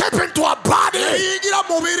and stepping to a body. eyingira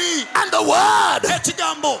mu mubiri And the word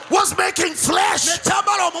ekigambo was making flesh.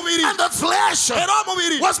 nekyambala omubiri And the flesh era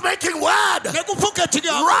omubiri was making word ne gufuuka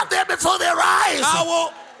ekigambo right there before their eyes.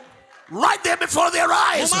 awo Right there before their mu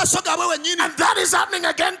eyes. maaso gaabwe wennyini And that is happening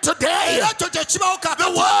again today. era kyo kye kibawo The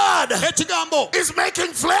kakati word ekigambo is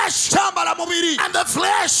making flesh. kyambala mubiri And the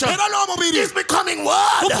flesh era n'omubiri is becoming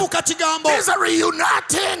word. gufuuka kigambo There's a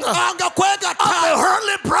reuniting of nga the kwegatta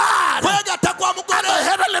earthly bride kwegatta kwa and the mugole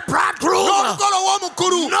heavenly bridegroom. n'omugole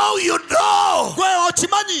ow'omukulu No, you know gwe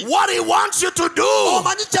okimanyi what he wants you to do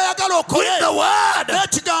omanyi kyayagala with the okole word.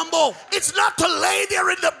 n'ekigambo It's not to lay there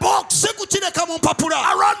in the books, si kukireka mu mpapula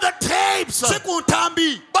around the tapes, si ku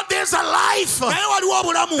ntambi but there's a life naye waliwo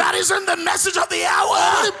obulamu that is in the message of the hour.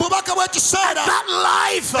 obuli mu bubaka bw'ekiseera That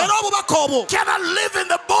life era obubaka obwo cannot live in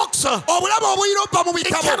the books. obulamu obuyina obba mu It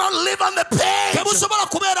bitabo cannot live on the page. tebusobola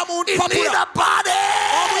kubeera mu It needs mpapula a body.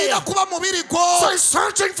 obuyina kuba mubiri gwo So he's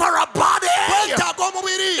searching for a body wetaaga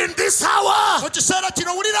omubiri in this hour. mu kiseera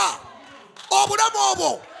kino wulira obulamu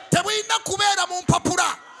obwo tebulina kubeera mu mpapula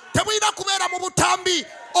tebulina kubeera mu butambi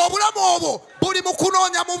obulamu obwo buli mu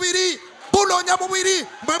kunoonya mubiri bunoonya mubiri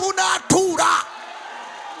mwe bunaatuula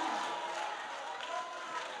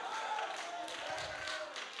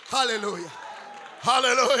haleluya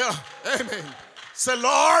Hallelujah. amen Say,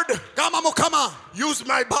 Lord, gamba mukama use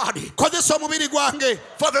my body kozesa omubiri gwange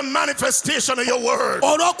for the manifestation of your word.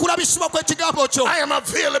 olw'okulabisibwa kw'ekigambo kyo I am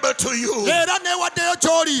available to you. era neewaddeyo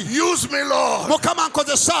gy'oli Use me, Lord. mukama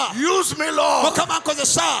nkozesa Use me, Lord. mukama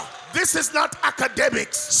nkozesa This is not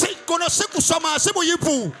academics. kuno si kusoma si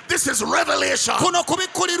buyivu This is revelation. kuno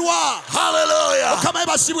kubikkulirwa Hallelujah. mukama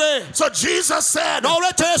ebasibwe So Jesus said,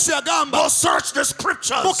 n'olwekyo yesu yagamba go search the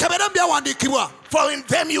scriptures, mukebere mu byawandiikibwa for in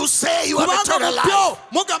them you say you have kubanga eternal mu life. byo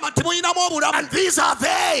mugamba nti muyinamu obulamu And these are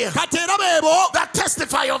they kati era beebo that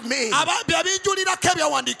testify of me. byebinjulirako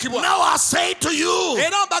ebyawandiikibwa Now I say to you,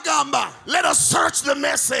 era mbagamba let us search the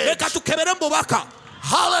message. leka tukebere mu bubaka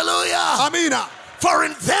Hallelujah. amiina For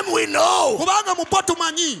in them we know kubanga mu bwo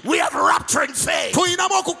tumanyi we have rapturing faith.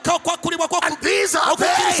 tuyinamu okwakulibwa And these are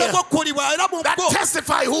okukkiriza they kw'okkulibwa era mu that bwo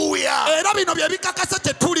testify who we are. era bino bye bikakasa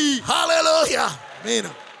kye tuli Hallelujah.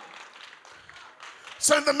 amiina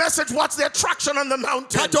So in the message, what's the attraction on the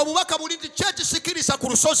mountain? kati obubaka buli nti kyekisikiriza ku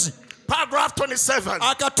lusozi Paragraph 27.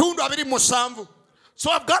 akatundu 27 So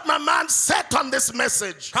I've got my mind set on this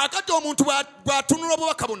message. kaakati omuntu bw'atunula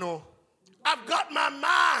obubaka buno I've got my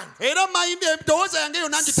mind era mayindi endowooza yange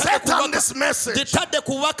yonna set on this message. ngitadde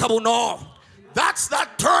ku bubaka buno That's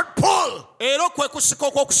that third pull. era kwe kusika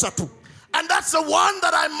okwokusatu And that's the one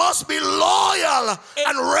that I must be loyal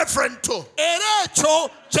and reverent to. era ekyo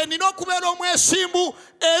kye nina okubeera omwesimbu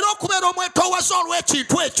era okubeera omwetoowaza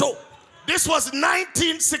olw'ekintu ekyo This was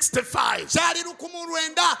 1965. kyali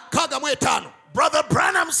 1965. Brother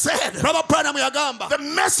Branham said, Brother Branham yagamba the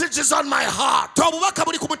message is on my heart, obubaka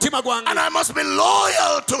buli ku mutima gwange and I must be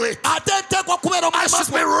loyal to it. ate nteekwa okubeera I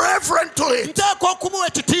must be omwesigwa reverent to it, nteekwa okumuwa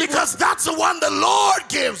ekitiibwa because that's the one the Lord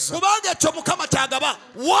gives. kubanga ekyo mukama kyagaba.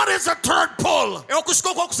 What is the third pull?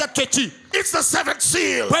 Okusika okwokusatu kyeki? It's the seventh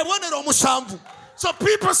seal. bwe bubonero omusanvu. So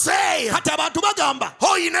people say, kati abantu bagamba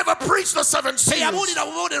oh, you never preached the seventh seal. teyabuulira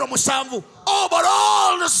bubonero musanvu. Oh, but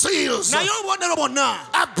all the seals naye obubonero bwonna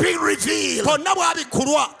are being revealed. bwonna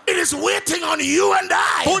bwabikkulwa. It is waiting on you and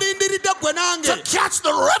I bulindiridde gwe to nange catch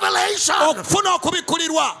the revelation okufuna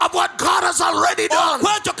okubikkulirwa of what God has already done.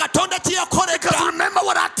 okwekyo katonda kye Because yakolera. remember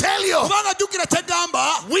what I tell you, kubanga jjukira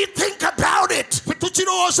kyegamba we think about it,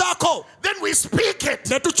 tukirowoozaako then we speak it,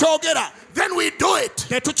 ne tukyogera then we do it.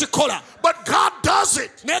 ne tukikola. But God does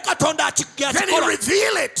it, naye katonda then He yakikola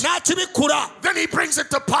reveals it, n'akibikkula then He brings it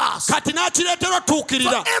to pass. kati n'akireetera For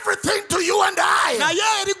tuukirira. everything to you and I,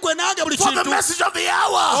 naye eri gwe nange buli for the kintu message of the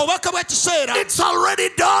hour, obubaka bw'ekiseera it's already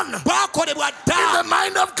done bwakolebwa in the dda.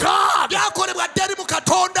 mind of God. byakolebwa dda eri mu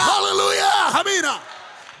katonda. Hallelujah. amiina.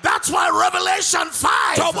 That's why Revelation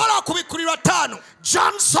 5, tobola okubikkulirwa 5.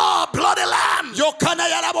 John saw a bloody lamb. yokaana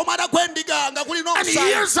yalaba omwana gw'endiga nga gulina And omusaayi.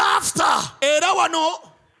 years after, era wano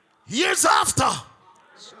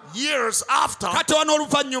kati wano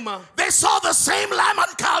oluvannyuma they saw the same lamb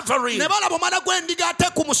on Calvary. ne balaba omwana gw'endiga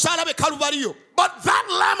ate ku musaalaba Kaluvaliyo. But that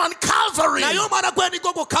lamb on Calvary naye omwana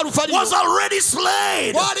gw'endiga ogwo Kaluvaliyo was already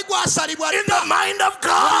slain gwali gwasalibwa in the dda mind of mu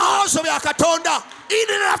God. birowoozo bya katonda. He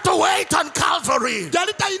didn't have to wait on Calvary,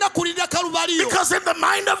 yali talina kulirira Kaluvaliyo because in the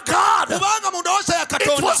mind of God, kubanga mu ndowooza ya it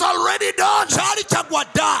was katonda already done. kyali kyagwa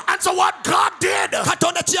dda. And so what God did,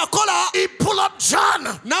 katonda kye yakola He pulled up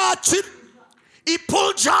John. He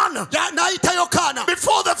pulled John n'ayita Yokaana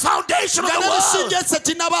before the foundation of nga the world. n'emisingi ensi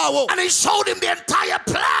tekinnabaawo. And He showed him the entire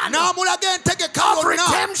plan n'amulaga entegeka of yonna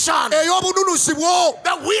redemption, ey'obununuzi bwo.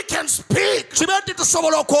 that we can speak kibe nti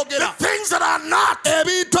tusobola the okwogera things that are not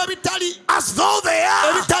ebintu ebitali as though they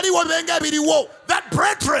are. ebitaliwo bibenga ebiriwo. That,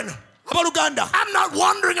 brethren, abooluganda I'm not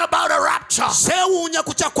wondering about a rapture. seewuunya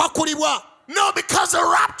ku kyakwakulibwa No, because the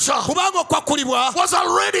rapture kubanga okwakulibwa was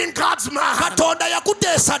already in God's mind. katonda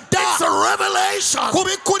yakuteesa It's dda a revelation.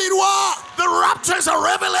 kubikkulirwa. The rapture is a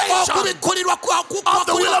revelation. okubikkulirwa Of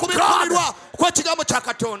the will of kubikkulirwa kw'ekigambo kya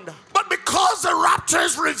katonda. But because the rapture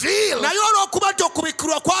is revealed, naye olw'okuba nti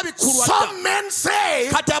okubikkulirwa kwabikkulwa dda. some men say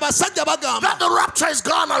kati abasajja bagamba that the rapture is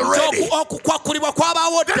gone nti already. okukwakulibwa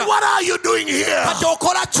kwabaawo Then dda. what are you doing here? kati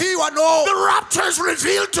okola ki wano? The rapture is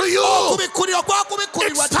revealed to you. okubikkulirwa It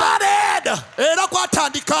kwakubikkulirwa dda. started era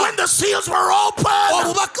kwatandika when the seals were open.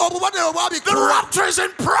 obubonero The bwabikkulwa. rapture is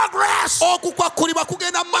in progress. okukwakulibwa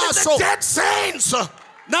kugenda mu But if maaso. the dead saints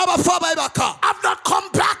n'abafu ababaka have not come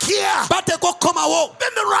back here, bateeka okukomawo. then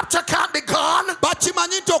the rapture can't be gone.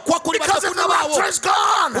 bakimanyi nti okwakulibwa Because if the tekunnabaawo. rapture is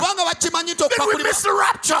gone, kubanga bakimanyi nti then we okwakulibwa. miss the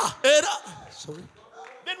rapture. era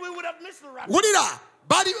Then we would have missed the rapture. wulira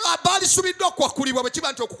balisubiddwa okwakulibwa bwe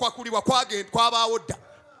kiba nti okukwakulibwa kwabaawo dda.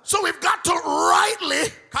 So we've got to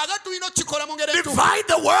rightly kaga tulina okukikola mu ngeri entuufu. divide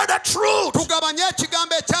the word of truth. tugabanye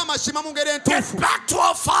ekigambo eky'amazima mu ngeri Get entuufu. back to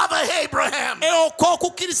our father Abraham.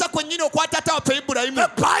 okukkiriza kwennyini okwa taata waffe Ibulayimu.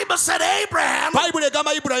 The Bible said Abraham, bayibuli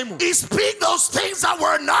egamba Ibulayimu he speak those things that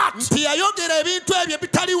were not nti yayogera ebintu ebyo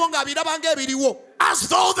ebitaliwo ng'abiraba ng'ebiriwo. as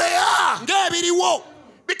though they are. ng'ebiriwo.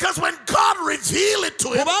 Because when God revealed it to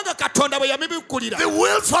him, kubanga katonda bwe yamubikkulira. the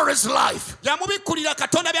will for his life, yamubikkulira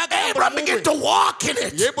katonda byagamba Abraham mu began bwe. to walk in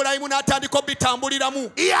it. Ibulayimu n'atandika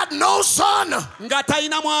obitambuliramu. He had no son, nga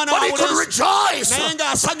talina mwana but he could wabulenzi. rejoice naye in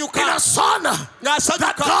ng'asanyuka. a son that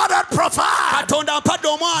ng'asanyuka. God had provided. katonda ampadde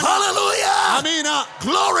omwana. Hallelujah. amiina.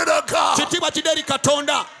 Glory to God. kitiibwa kidde eri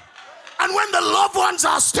katonda. And when the loved ones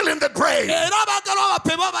are still in the grave, era abaagalwa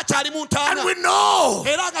abape baba bakyali mu and ntaana. we know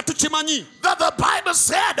era nga tukimanyi that the Bible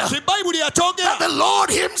said ti bayibuli that yakyogera the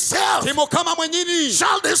Lord himself ti mukama mwennyini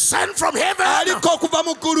shall descend from heaven aliko okuva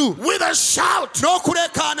mu ggulu with a shout,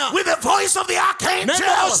 n'okuleekaana with the voice of the archangel.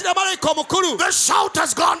 n'eddoboozi lya malayika omukulu. The shout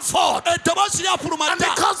has gone forth. eddoboozi lyafuluma And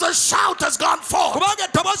dda. because the shout has gone forth, kubanga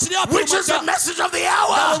eddoboozi which is the lyafuluma dda. message of the nga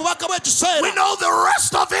hour, obubaka bw'ekiseera. we know the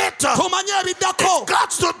rest of it tumanye ebiddako.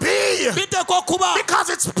 got to be biteekwa okuba. because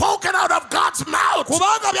it's spoken out of God's mouth,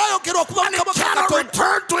 kubanga byayogerwa okuva and mu it kamwa ka cannot katonda.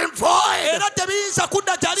 return to him void. era tebiyinza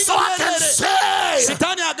kudda gyali So I can nga say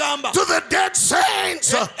sitaani agamba. to the dead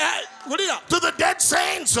saints, wulira. to the dead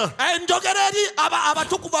saints enjogera eri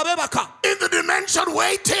abatukuvu abeebaka. in the attention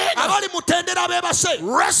waiting. abali mutendera bebase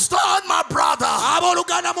Restore my brother.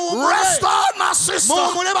 aboluganda Restore my sister.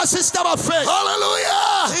 muwumule basista baffe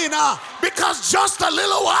Hallelujah. Because just a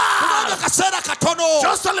little while, kaseera katono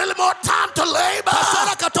just a little more time to labor,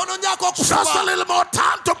 kaseera katono nyako just a okusaba little more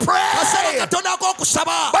time to kaseera pray. katono ako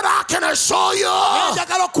okusaba But I can assure you,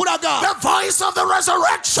 njagala okulaga the voice of the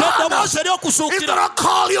resurrection eddoboozi is ery'okuzuukira going to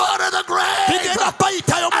call you out of the grave. ligenda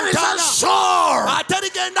bayitayo And it's mutaana as sure ate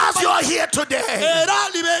ligenda as you are here today. era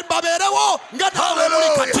babeerewo nga nawe muli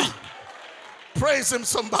kati Hallelujah. Praise him,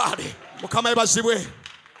 somebody. mukama ebazibwe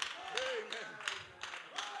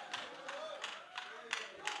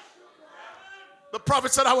The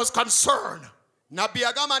prophet said, I was concerned nabbi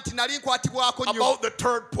yagamba nti nali nkwatibwako nnyo about the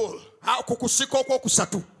third pull. ku kusika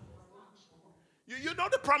okwokusatu You know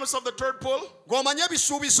the promise of the third pull? ng'omanye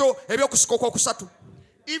ebisuubizo eby'okusika okwokusatu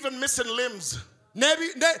Even missing limbs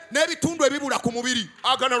n'ebitundu ebibula ku mubiri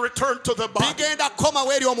are going to return to the body. bigenda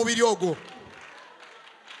komawo eri omubiri ogwo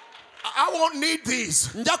I won't need these.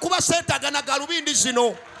 nja kuba seetaaga na galubindi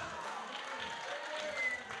zino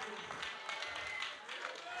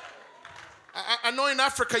I know in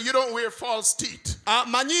Africa you don't wear false teeth.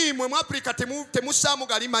 manyi mwe mu Afrika temussaamu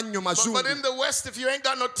gali mannyo But mazungu in the West, if you ain't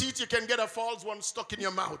got no teeth, you can get a false one stuck in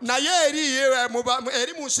your mouth. naye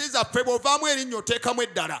eri mu nsi zaffe bw'ovaamu erinnya oteekamu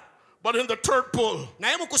eddala But in the third pull,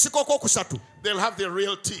 naye mu kusika okwokusatu they'll have their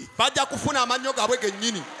real teeth. bajja kufuna amannyo gaabwe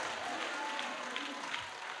gennyini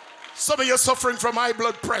Some of you are suffering from high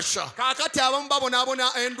blood pressure kaakati abamu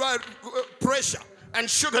babonaabona pressure and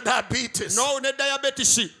sugar diabetes. ne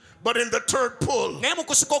diabetisi But in the third pull, naye mu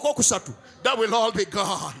kusika okwokusatu that will all be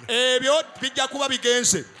gone. ebyo bijja kuba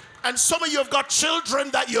bigenze And some of you have got children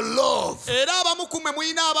that you love era abamu ku mmwe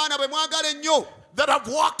mulina abaana be mwagala ennyo that have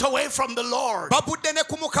walked away from the Lord. bavudde ne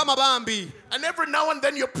ku mukama bambi And every now and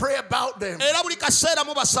then you pray about them. era buli kaseera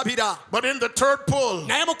mubasabira But in the third pull,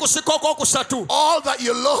 naye mu kusika okwokusatu all that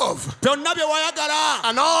you love byonna bye wayagala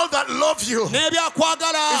and all that love you is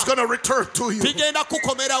n'ebyakwagala going to return to you. bigenda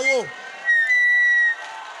kukomerawo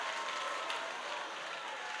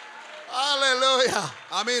Hallelujah.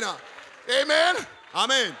 amina Amen.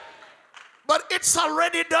 amen But it's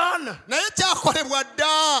already done. naye kyakolebwa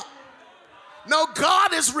dda Now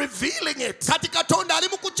God is revealing it. kati katonda ali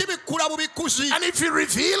mu kukibikkula bubikkuzi And if He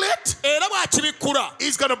reveal it, era bw'akibikkula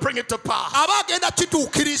He's going to bring it to pass. aba agenda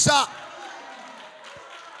kituukiriza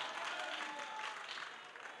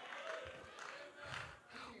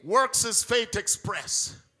Works is faith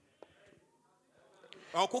express.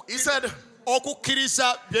 He said,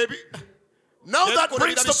 okukkiriza now that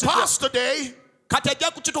brings to pass today kati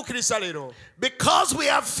ajja kukituukiriza leero because we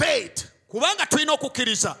have faith. kubanga tulina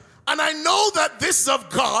okukkiriza And I know that this is of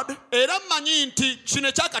God era mmanyi nti kino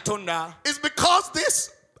ekya katonda is because this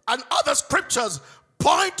and other scriptures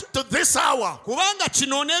point to this hour. kubanga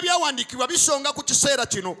kino n'ebyawandiikibwa bisonga ku kiseera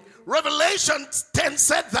kino Revelation 10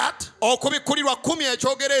 said that okubikkulirwa 10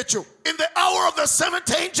 ekyogera ekyo in the hour of the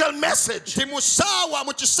seventh angel message, ti mu ssaawa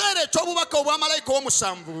mu kiseera eky'obubaka obwamalayika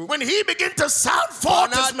ow'omusanvu when he began to sound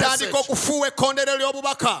forth his message, n'atandika okufuuwa ekkondero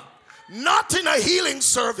ly'obubaka not in a healing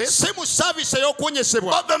service, si mu saavisi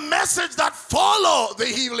ey'okuwonyesebwa but the message that follow the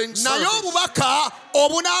healing naye service. obubaka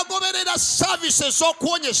obunaagoberera saavisi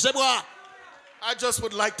ez'okuwonyesebwa I just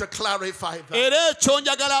would like to clarify that. era ekyo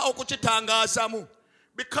njagala okukitangaazamu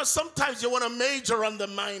Because sometimes you want to major on the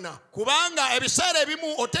minor. kubanga ebiseera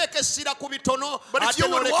ebimu oteeka essira ku bitono But if ate you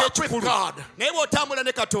will n'oleka walk with ekikulu God, naye bw'otambula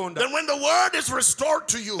ne katonda then when the word is restored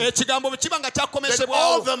to you, ekigambo bwe kiba nga then all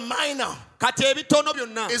kyakomesebwawo the minor kati ebitono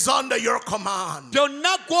byonna is under your command.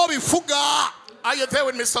 byonna gw'obifuga Are you there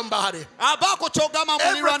with me, somebody? abaako ky'ogamba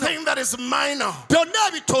mulirwano Everything that is minor byonna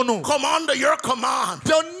ebitono come under your command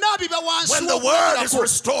byonna biba wansi when the word is w'okufuga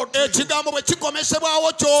restored to you. ekigambo bwe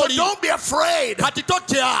kikomesebwawo So gy'oli don't be afraid kati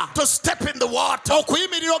totya to step in the water.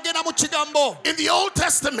 okuyimirira ogenda mu kigambo In the Old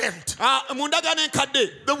Testament, mu ndagaano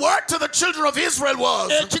enkadde the word to the children of Israel was,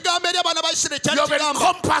 ekigambo eri abaana ba isirayiri you kyali have kigamba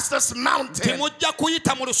encompassed this mountain timujja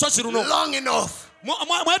kuyita mu lusozi luno long enough.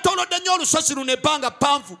 mwetoolodde nnyo olusozi luno ebbanga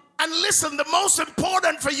ppanvu And listen, the most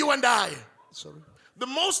important for you and I, the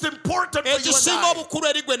most important for you and ekisinga I obukulu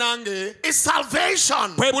eri gwe nange is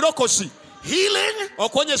salvation, bwe bulokozi healing,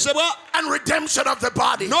 okuwonyesebwa and redemption of the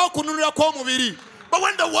body. n'okununula kw'omubiri But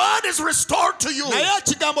when the word is restored to you, naye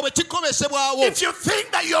ekigambo bwe kikomesebwawo if you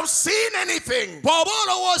think that you have seen anything, bw'oba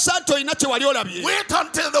olowooza nti olina kye wali olabye wait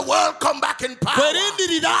until the world come back in power.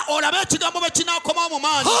 kwerindirira olabe ekigambo bwe kinaakomawo mu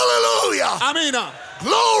maanyi Hallelujah. amiina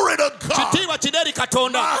Glory to God. kitiibwa kiri eri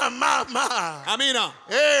katonda Ma. amiina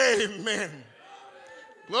Amen.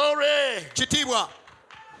 Glory. kitiibwa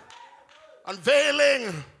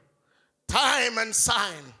Unveiling time and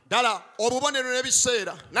sign. ddala obubonero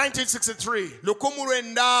n'ebiseera 1963.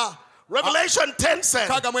 1962 Revelation 10 said,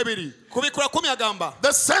 kubikula 10 agamba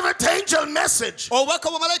the seventh angel message. obubaka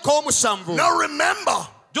bw'amalayika ow'omusanvu. Now remember,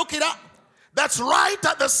 jjukira that's right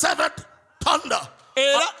at the seventh thunder.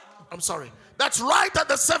 era I'm sorry. That's right at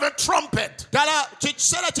the seventh trumpet. ddala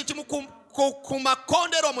kikiseera kikimu ku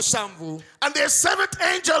makondero omusanvu. And the seventh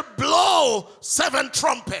angel blow seven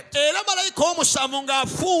trumpet. era malayika ow'omusanvu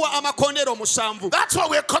ng'afuuwa amakondero omusanvu. That's what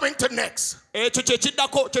we're coming to next. ekyo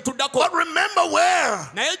kyetuddako. But remember where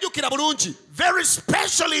naye jjukira bulungi. very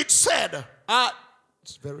specially it said,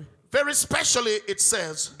 very very specially it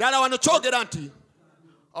says, ddala wano kyogera nti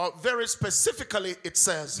or very specifically it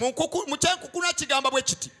says, mu kyenkukuna kigamba bwe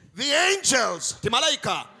kiti the angels, ti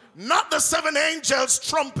malayika not the seven angels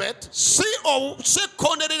trumpet, si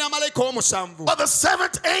ekkondero lya malayika ow'omusanvu, but the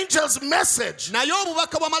seventh angel's message, naye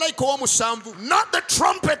obubaka bwa malayika ow'omusanvu, not the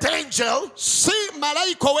trumpet angel, si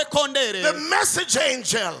malayika ow'ekkondeere, the message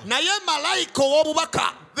angel. naye malayika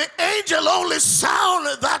ow'obubaka. The angel only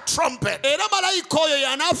sounded that trumpet. era malayika oyo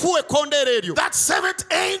y'anaafuuwa ekkondeero eryo. That seventh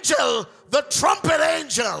angel, the trumpet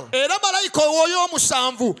angel, era malayika oyo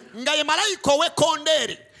omusanvu nga ye malayika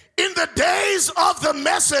ow'ekkondeere. in the days of the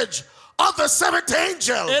message of the seventh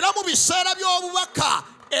angel, era mu biseera by'obubaka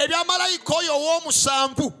ebya malayika oyo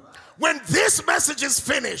ow'omusanvu, when this message is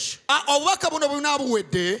finished, obubaka buno buna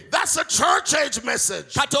buwedde, that's a church age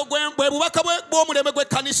message. kati bwe bubaka bw'omulembe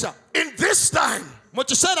gw'ekkanisa. In this time, mu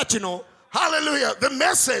kiseera kino hallelujah, the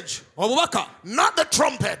message, obubaka not the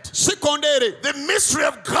trumpet, si kkondeere, the mystery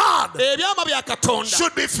of God ebyama bya katonda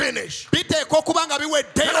should be finished. biteekwa okuba nga And I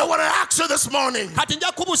biweddeyo. want to ask you this morning, kati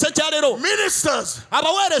nja kubuusa ekyaleero, ministers,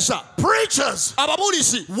 abaweereza, preachers,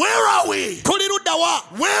 ababuulisi, where are we? tuli ludda wa?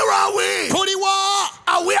 Where are we? tuli wa?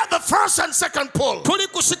 Are we at the first and second pull? tuli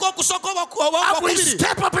ku kusika okusooka Have we okwokubiri,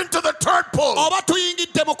 step up into the third pull? oba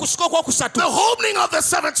tuyingidde mu kusika okwokusatu? The opening of the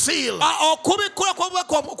seventh seal. okubikkula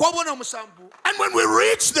kw'obubona omusanvu. And when we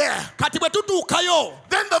reach there, kati bwe tutuukayo,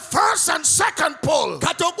 then the first and second pull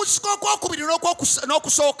kati okusika okwokubiri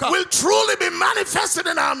n'okusooka will truly be manifested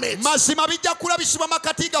in our midst. mazima bijja kulabisibwa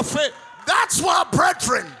makati gaffe. That's why,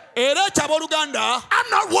 brethren, era ekyabooluganda, I'm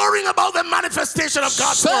not worrying about the manifestation of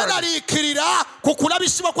God's word. seeraliikirira ku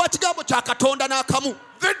kulabisibwa kwa kigambo kya katonda n'akamu.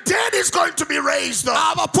 The dead is going to be raised up.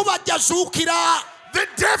 abafu bajja zuukira, The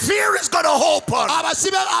deaf ear is going to open.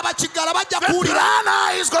 abasibe abakigala bajja The kuwulira, blind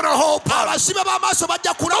eye is going to open. abasibe b'amaaso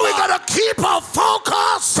bajja So we kulaba. got to keep our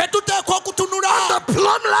focus tetuteekwa okutunula, on the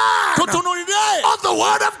plumb line tutunulire of the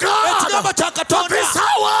word of God ekigambo kya for katonda this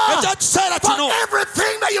hour. ekyekiseera For kino.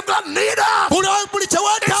 everything that you've got need of, buli it's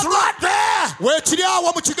kyeweetaaga right there. weekiri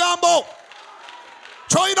awo mu kigambo.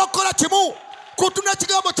 ky'olina okukola kimu, kutuna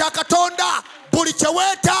ekigambo kya katonda. buli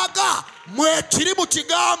kyeweetaaga mwekiri mu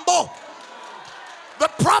kigambo. The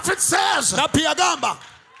prophet says nabbi yagamba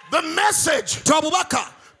the message tyobubaka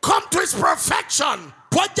come to its perfection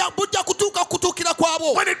bujja kutuuka kutuukira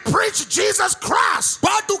kwabo when it preached Jesus Christ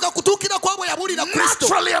bwatuuka kutuukira kwabo yabuulira kristo,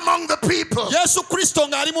 naturally among the people. yesu kristo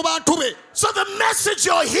ng'ali mu bantu be. So the message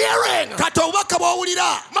you're hearing kati obubaka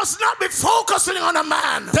bw'owulira must not be focusing on a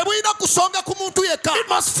man. tebulina kusonga ku muntu yekka, It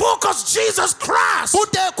must focus Jesus Christ,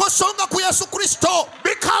 buteekwa songa ku yesu kristo,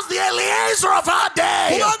 because the Eliezer of our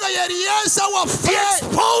day, kubanga ye Eliyeza he waffe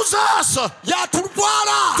exposed us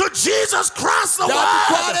yatutwala to Jesus Christ the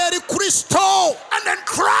yatutwala Word. eri kristo, And then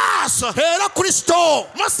Christ era kristo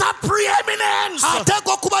must have preeminence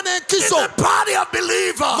ateekwa okuba in n'enkizo the body of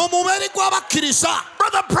believer. mu mubiri gw'abakkiriza.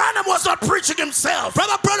 Brother Branham was not preaching himself.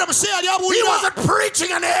 Brother Branham si yali He abuulira, wasn't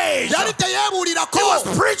preaching an age. yali He teyeebuulirako,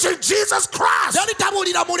 was preaching Jesus Christ. yali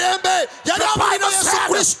tabuulira mulembe, yali The abuulira Bible yesu said-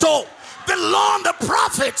 kristo. The law and the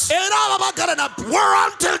prophets era ababagala nabbi were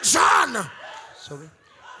until John.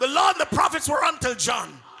 The law and the prophets were until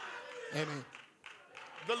John.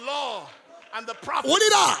 The law and the prophets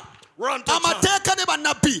wulira, were until John. amateeka ne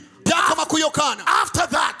bannabbi byakama ku yokaana. After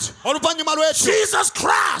that, oluvannyuma lw'ekyo Jesus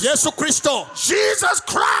Christ. yesu kristo, Jesus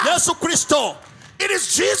Christ. yesu kristo, It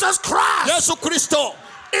is Jesus Christ yesu kristo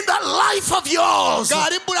in the life of yours.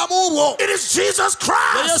 ng'ali mu bulamu bwo, It is Jesus ye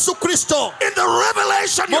Christ yesu kristo in the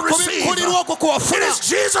revelation mu you receive. kubikkulirwa okwo kwe It wafuna, is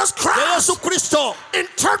Jesus ye Christ yesu kristo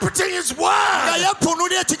interpreting His nga word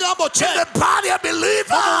yeepuunulira ekigambo kye in the body of mu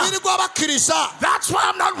believer. mubiri gw'abakkiriza. That's why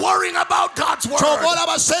I'm not worrying about God's word. ky'oba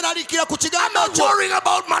olaba seeraliikira ku I'm kigambo not kyo, worrying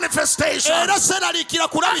about manifestation. era I'm seeraliikira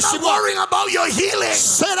not kulabisibwa, worrying about your healing.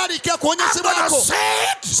 seeraliikira I'm going to kuwonyezebwako. say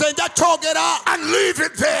it nze nja kyogera and leave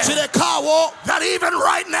it there. kireka awo, That even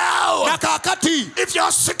right now, na kaakati if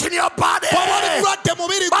you're sick in your body, bw'oba oli mulwadde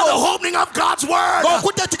mubiri by the gwo, opening of God's word,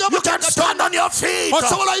 ng'okutta ekigambo you kya can stand katonda on your feet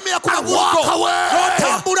osobola oyimira ku and magulu walk go away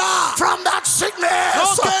n'otambula from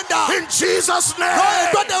Jesus' name.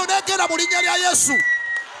 endwadde oneegenda mu linnya lya Yesu.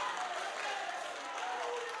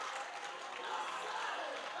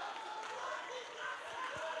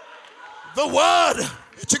 The word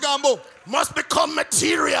Ekigambo must become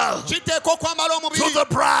material kiteekwa okwambala to omubiri the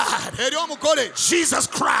bride. eri omugole. Jesus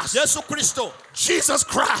Christ. Yesu Kristo. Jesus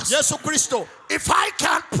Christ. Yesu Kristo. If I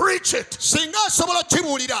can't preach it, Singa nsobola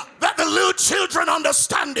kibuulira that the little children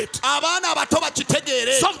understand it, abaana abato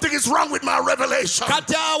bakitegeere, something is wrong with my revelation.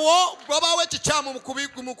 kati awo wabaawo ekikyamu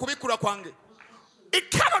mu kubikula kwange. It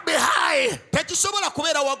cannot be high Tekisobola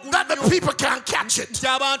kubeera waggulu that the nnyo people can't catch it. nti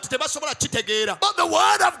abantu tebasobola kitegeera. But the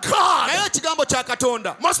word of God Naye ekigambo kya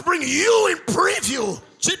Katonda must bring you in preview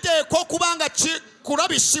kiteekwa okuba nga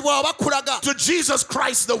kulabisibwa oba kulaga to Jesus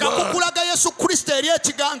Christ the nga word. kukulaga Yesu Kristo eri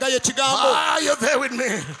nga ye kigambo. Ah, you're there with me.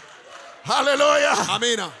 Hallelujah.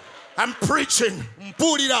 Amiina. I'm preaching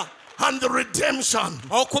Mpuulira on the redemption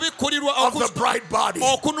okubikulirwa of the bride body.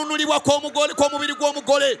 okununulibwa kw'omubiri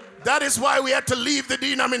gw'omugole. That is why we had to leave the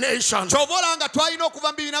denomination. Kyova olanga twalina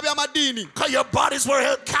okuva mu bibiina by'amadiini Because your bodies were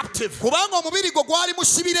held captive kubanga omubiri gwo gwali mu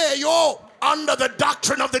ssibiro eyo under the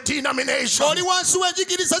doctrine of the denomination. ng'oli wansi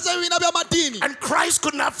w'enjigiriza z'ebibiina by'amadiini And Christ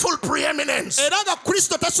couldn't have full preeminence era nga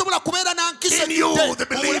Kristo tasobola kubeera na nkisa in you, ejjudde the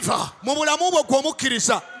believer. mu bulamu bwe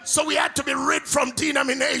gw'omukkiriza. So we had to be rid from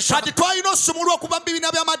denomination. Kati twalina osumulwa okuva mu bibiina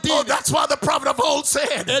Oh, by'amadiini. that's why the prophet of old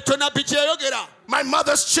said, Ekyo nabbi kye yayogera my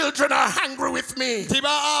mother's children are angry with me. nti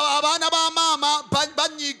abaana ba maama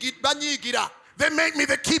banyiigira They make me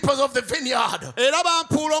the keepers of the vineyard. era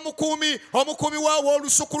bampuula omukuumi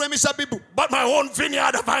w'olusuku lw'emizabbibu. But my own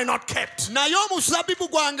vineyard have I not kept. Naye omuzabbibu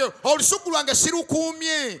gwange olusuku lwange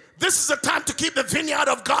sirukuumye. This is the time to keep the vineyard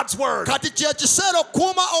of God's word. Kati kye kiseera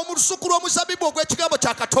okukuuma olusuku lw'omuzabbibu ogw'ekigambo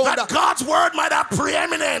kya Katonda. That God's word might have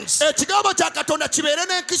preeminence Ekigambo kya Katonda kibeere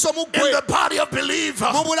n'enkizo mu in ggwe the body of believer.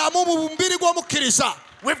 mu bulamu mu mubiri gw'omukkiriza.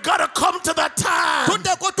 We've got to come to that time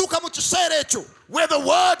Tuteekwa otuuka mu kiseera ekyo where the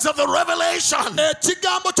words of the revelation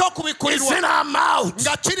ekigambo is ky'okubikulirwa in our mouth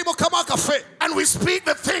nga kiri mu kamwa kaffe and we speak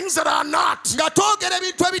the things that are not nga twogera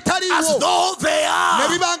ebintu as ebitaliiwo though they ne are.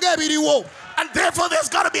 biba ng'ebiriwo. And therefore there's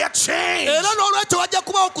got to be a change Era n'olwekyo wajja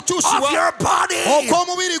kubawo of okukyusibwa your body.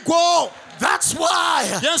 okw'omubiri gwo. That's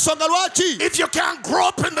why Y'ensonga lwaki if you can't grow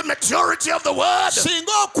up in the maturity of the word,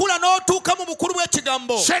 singa okula n'otuuka mu bukulu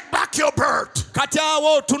bw'ekigambo shake back your birth. kati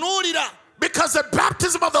awo tunuulira Because the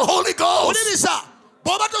baptism of the Holy Ghost wuliriza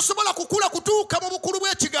bw'oba tosobola kukula kutuuka mu bukulu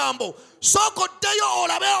bw'ekigambo sooka oddeyo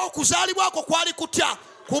olabe okuzaalibwa kwo kwali kutya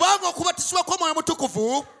kubanga okubatizibwa kw'omwoyo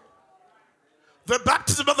mutukuvu the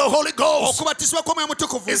baptism of the Holy Ghost okubatizibwa kw'omwoyo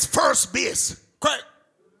mutukuvu is first base.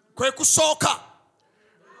 kwe kusooka.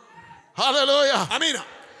 Hallelujah. Amiina.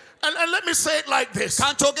 And let me say it like this.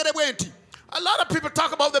 Kankyogere bwe nti A lot of people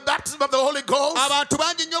talk about the baptism of the Holy Ghost abantu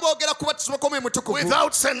bangi nnyo boogera kubatizibwa kw'omwoyo mutukuvu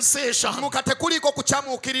without sensation. nga tekuliiko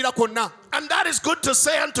kukyamuukirira kwonna. And that is good to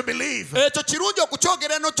say and to believe. Ekyo kirungi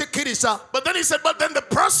okukyogera n'okikkiriza. But then he said, but then the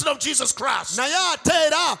person of Jesus Christ naye ate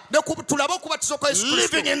era tulabe okubatizibwa kwa Yesu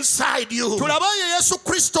living Kristo. inside you. Tulabe ye Yesu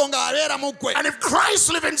Kristo ng'abeera mu ggwe. And if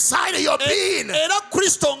Christ live inside of your being, Era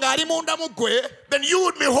Kristo ng'ali munda mu ggwe, then you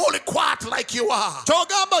would be holy quiet like you are.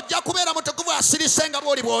 ky'ogamba ojja kubeera mutukuvu asirise nga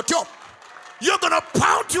bw'oli bw'otyo. You're going to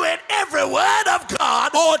pound you in every word of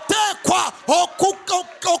God Oteekwa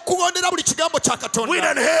okugondera buli kigambo kya with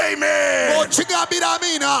Katonda. an amen. Okigambira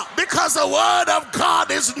amiina. Because the word of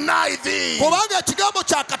God is nigh thee, Kubanga ekigambo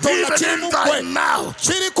kya Katonda even kiri in mu thy ggwe. mouth.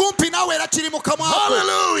 Kiri kumpi nawe era kiri mu kamwa ko.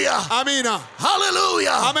 Hallelujah. Amiina.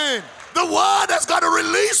 Hallelujah. Amen. The word has got to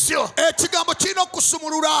release you. Ekigambo kirina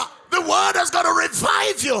okusumulula. The word has got to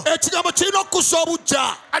revive you Ekigambo kirina okussa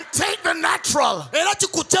obujja. and take the natural. Era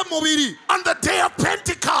kikutte mu mubiri. On the day of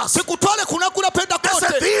Pentecost, Kikutwale ku lunaku lwa they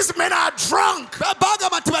said Pentekoste. these men are drunk.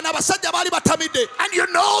 Bagamba nti bano abasajja baali batamidde. And you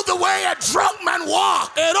know the way a drunk man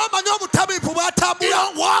walks. Era omanyi obutamiivu He bw'atambula.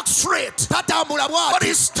 don't walk straight, Tatambula but bw'ati.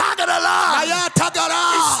 he staggered along. Naye He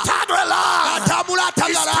atagala. staggered along. Atambula He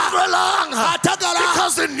atagala. staggered along. Atagala.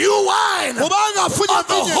 Because the new wine of Kubanga afunye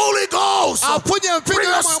the envinye. Holy Ghost Afunye brings envinye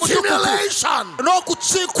a y'omwoyo mutukuvu. stimulation. Is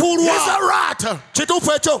N'okusiikulwa. that right?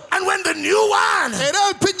 Kituufu ekyo. And when the new wine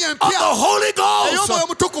Era empinye of the empya Holy ey'omwoyo Ghost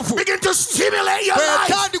mutukuvu begin to stimulate your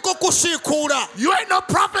life, bw'etandika okusiikuula. you ain't no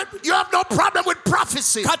problem. You have no problem with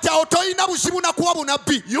prophecy. Kati awo tolina buzibu na kuwa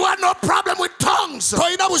bunabbi. You have no problem with tongues.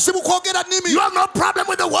 Tolina buzibu kwogera nnimi. You have no problem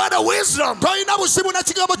with the word of wisdom. Tolina buzibu na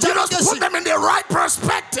kigambo You kya just put magezi. them in the right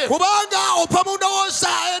perspective. Kubanga opa mu ndowooza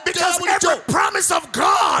eddeera Because every bulijjo. promise of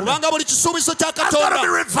God Kubanga buli kisuubizo kya has got to be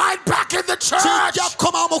Katonda revived back in the church. kijja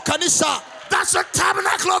kukomawo mu kanisa. That's the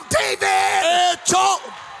tabernacle of David. Ekyo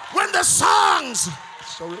When the songs,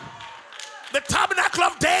 the tabernacle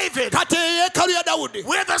of David, kati eyeekaalu ya Dawudi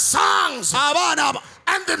where the songs abaana aba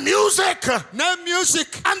and the music ne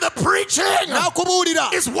music and the preaching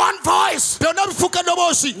n'akubuulira is one voice. byonna bifuuka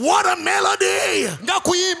eddoboozi What a melody! nga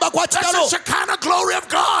kuyimba kwa That's kitalo the Shekinah glory of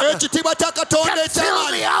God. ekitiibwa kya katonda Can fill the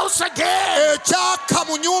ekyamaanyi house again, ekyaka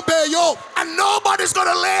mu nyumba eyo and nobody's going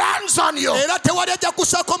to lay hands on you era tewali ajja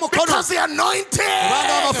kusako mukono because the anointing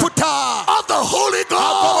kubanga amafuta of the Holy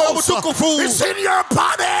Omwoyo Ghost Mutukufu is in your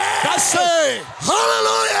body. gase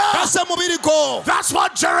Hallelujah! gase mubiri gwo That's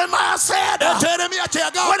what Jeremiah said Yeremiya kye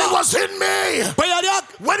when it yagamba was in me. bwe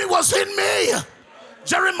yali When it was in me,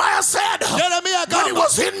 Jeremiah said, Yeremiya when it agamba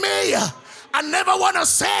was in me, I never want to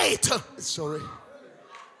say it. sorry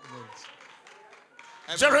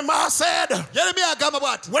Jeremiah said, Yeremiya agamba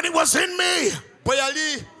bw'ati when it was in me, bwe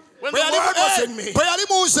yali when the word was in me, bwe yali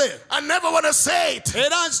munze I never want to say it.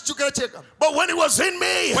 era nzijukira kyegamba But when it was in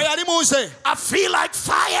me, bwe yali munze I feel like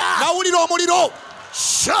fire. nawulira omuliro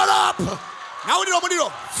Shut up. nawulira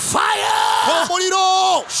omuliro Fire.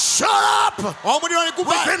 omuliro Shut up. omuliro ne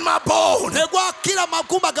guba Within my bone. ne gwakira mu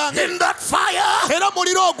magumba gange In that fire, era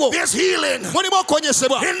muliro ogwo there's healing. mulimu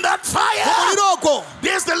okonyesebwa In that mu fire, muliro ogwo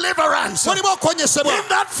there's deliverance. In mulimu okonyesebwa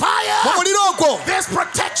that mu fire, muliro ogwo there's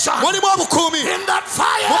protection. mulimu obukuumi In that mu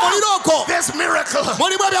fire, muliro ogwo there's miracle.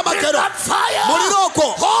 mulimu In ebyamagero that fire, muliro ogwo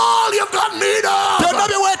all you've got need byonna of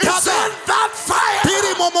bye is weetaaga in that fire.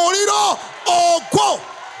 biri mu muliro ogwo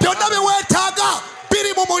byonna bye weetaaga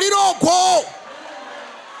biri mu muliro ogwo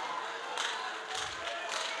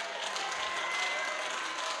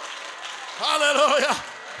Hallelujah.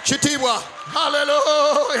 kitiibwa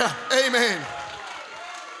Hallelujah. amen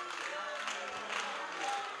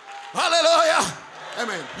Hallelujah.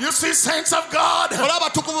 amen You see, saints of God, olaba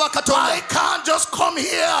abatukuvu ba I katonda can't just come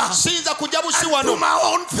here siyinza kujja busi and do wano my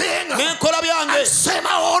own thing nenkola and byange say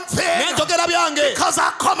my own thing nenjogera byange because I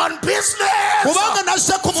come on business kubanga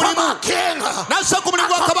nazze ku from mulimu our King. nazze ku mulimu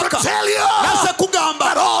gwa I come to kabaka tell you nazze kugamba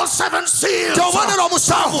that all seven seals obubonero are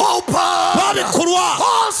omusanvu open. babikkulwa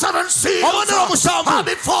All seven seals obubonero omusanvu are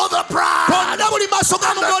before the bride. bonna buli maaso ga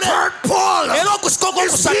And the mugole third pull era okusika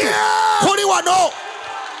is ogwokusatu here. kuli wano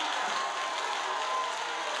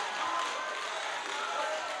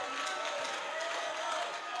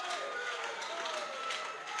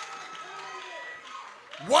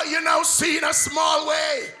What you now see in a small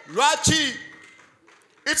way, lwaki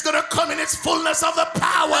it's going to come in its fullness of the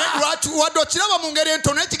power. lwaki wadde okiraba mu ngeri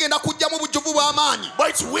entono naye kigenda kujja mu bujjuvu bw'amaanyi But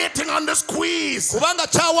it's waiting on the squeeze. kubanga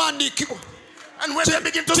kyawandiikibwa And when they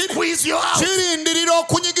begin to squeeze you out, kirindirira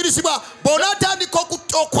okunyigirizibwa bw'onaatandika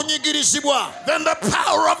okunyigirizibwa then the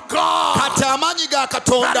power of God kati amaanyi ga that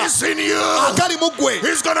katonda is in you agali mu ggwe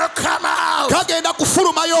is going to come out. kagenda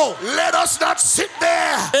kufulumayo Let us not sit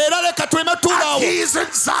there era leka tuleme tuula and awo he's in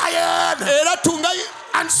Zion era tunga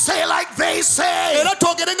and say like they say, era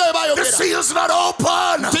twogere nga bwe the bayogera seal's not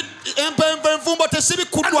open. envumbo And when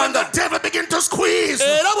tesibikuddwanga the devil begin to squeeze,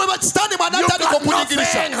 era bwe sitaani bw'anaatandika You've got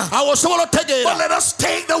okunyigiriza nothing. awo osobola but otegeera let us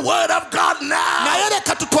take the word of God now. naye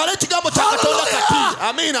leka tutwale ekigambo kya katonda kati Hallelujah.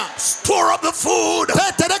 amiina Store up the food.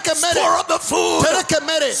 tereka emmere Store up the food. tereka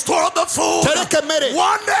emmere Store up the food. tereka emmere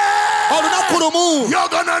One day, olunaku lumu you're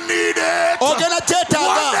gonna need it. ogenda One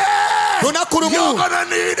gyetaaga day, lunaku you're lumu gonna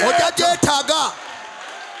need ojja it. gyetaaga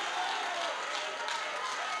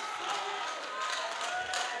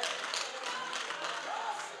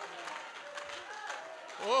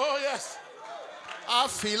Oh, yes. I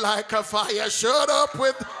feel like a fire shut up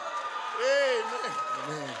with.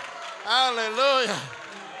 Amen. Hallelujah.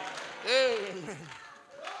 Amen.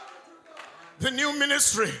 The new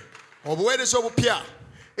ministry obuweereza obupya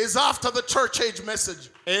is after the church age message.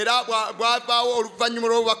 era bwavaawo oluvannyuma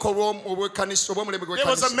lw'obubaka obw'omulembe There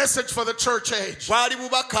was a gw'ekkanisa message for the church age. bwali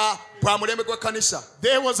bubaka bwa mulembe gw'ekkanisa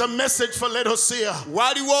There was a message for Laodicea.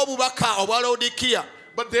 waliwo obubaka obwa lawodikiya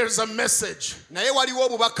But there's a message naye waliwo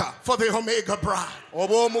obubaka for the Omega bride.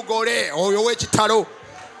 obw'omugole oyo ow'ekitalo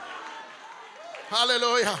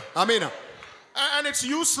Hallelujah. amiina And it's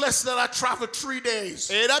useless that I travel 3 days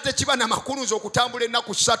era tekiba na makulu nze okutambula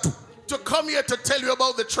ennaku 3 to come here to tell you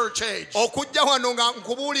about the church age. okujja wano nga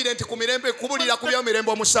nkubuulire nti kubulira ku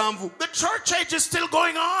byomirembe 7 The church age is still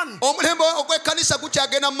going on. omulembe ogw'ekkanisa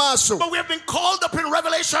gukyagenda mu maaso But we have been called up in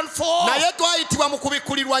Revelation 4. naye twayitibwa mu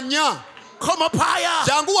kubikkulirwa 4 Come up higher.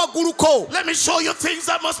 jangu wagguluko Let me show you things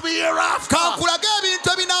that must be hereafter. kankulage ebintu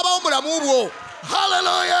ebinaabawo mulamu bwo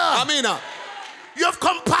Hallelujah. amiina You have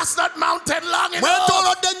come past that mountain long enough.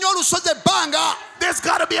 mwetoolodde nnyo olusozi ebbanga There's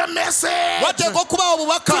got to be a message wateeka okubaawo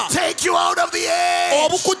obubaka to take you out of the age.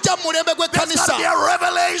 obukujja mu mulembe There's got gw'ekkanisa to be a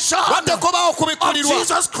revelation wateeka obaawo of okubikkulirwa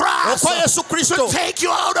Jesus Christ okwa yesu to kristo take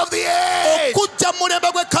you out of the age. okujja mu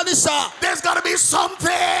mulembe gw'ekkanisa There's got to be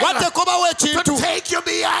something wateeka obaawo to take you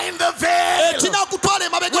behind the veil where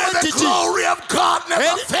the glory of God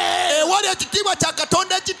never fails.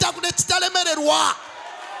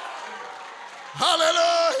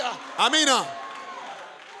 Hallelujah. Amina.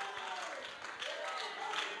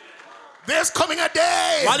 There's coming a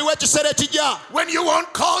day when you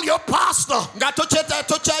won't call your pastor.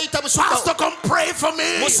 Pastor, come pray for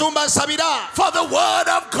me. For the word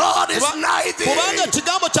of God is nigh thee,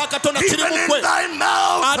 even in thy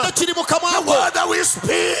mouth. The word that we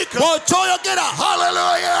speak.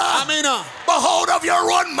 Hallelujah. Amina. Behold of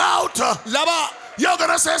your own mouth. You're going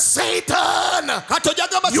to say, Satan,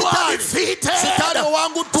 you are defeated. Satan,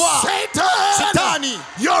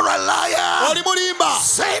 you're a liar.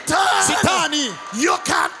 Satan, you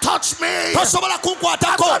can't touch me. I've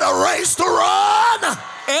got a race to run,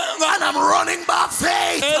 and I'm running by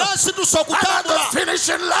faith. I'm at the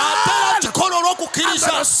finishing line. I'm going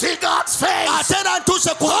to see God's face.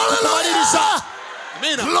 Hallelujah.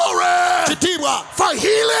 Glory. For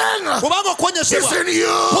healing is in you.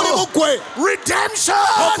 Redemption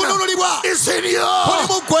is in you.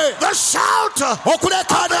 The shout of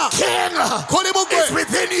the King is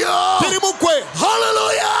within you.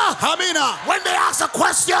 Hallelujah. When they ask a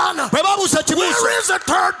question, where is the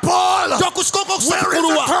third pole? Where is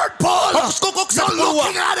the third pole? You're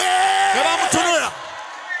looking at it.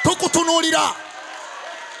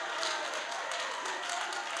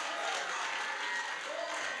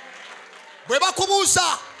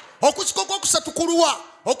 Bwebakubuuza okusikoka okusatu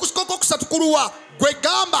kuluwa gwe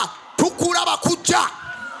gamba tukulaba kujja.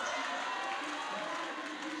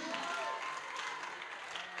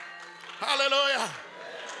 Hallelujah.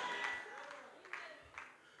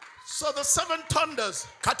 So the seven thunders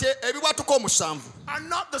kati ebiwatuka omusanvu are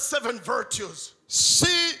not the seven virtues.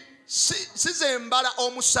 si zembala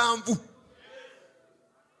omusanvu.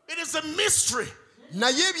 It is a mystery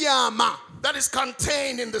naye byama that is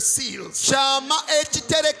contained in the seals. Kyama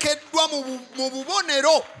ekiterekeddwa mu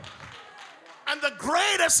bubonero. And the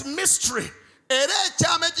greatest mystery era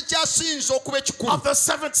ekyama ekikyasinza okuba ekikulu of the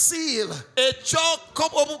seventh seal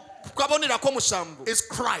ekyokabonerako omusanvu is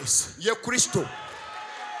Christ. ye Kristo.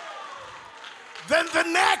 Then the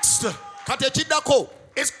next kati ekiddako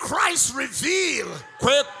is Christ revealed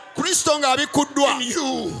kwe Kristo ng'abikuddwa in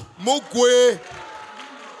you. mu ggwe.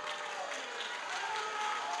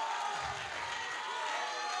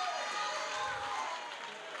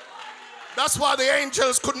 That's why the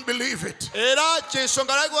angels couldn't believe it. Hallelujah.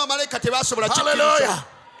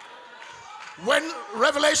 When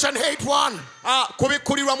Revelation 8:1,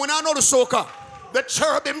 the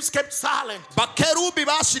cherubims kept silent. The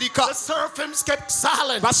seraphims kept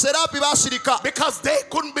silent because they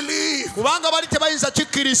couldn't believe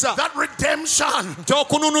that redemption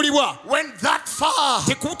went that far. As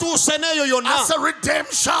a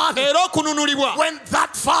redemption went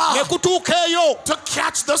that far to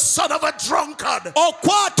catch the son of a drunkard.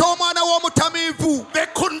 They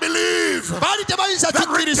couldn't believe that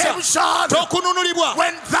redemption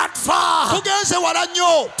went that far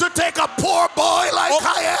to take a poor boy like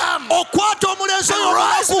I am and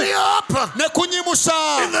rise me up in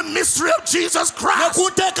the mystery of Jesus Christ.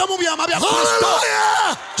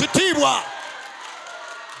 Hallelujah.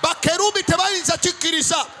 Bakerubi tebayinza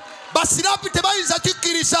kikkiriza, basirapi tebayinza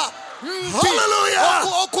kikkiriza.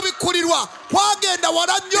 Okubikulirwa kwagenda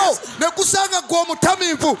wala nnyo ne kusanga gwe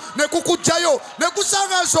omutamiivu ne kukugjayo ne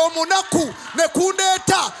kusanga nze omunaku ne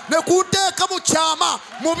kundeeta ne kunteeka mu kyama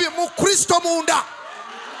mu Kristo munda.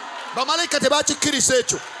 Bamalayika tebakikkiriza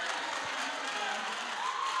ekyo.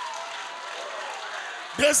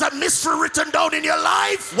 There's a mystery written down in your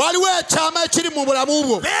life. Waliwo ekyama ekiri mu bulamu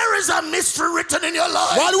bwo. There is a mystery written in your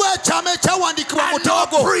life. Waliwo ekyama ekyawandiikibwa mu mutwe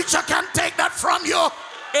gwo. No preacher can take that from you.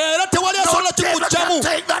 Era tewali asobola kikuggyamu.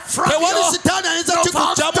 Tewali sitaani ayinza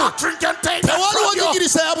kikuggyamu. Tewali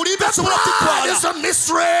wanyigiriza ya bulimba asobola kikutwala.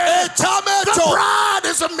 Ekyama ekyo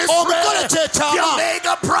omugole kyekyama.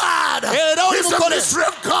 Era oli mugole.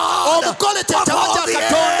 Omugole kyekyama kya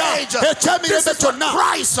Katonda ekyemirembe kyonna.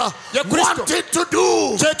 Ye Kristo.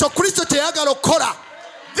 Kyekyo Kristo kye yagala okukola.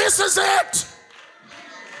 This is it.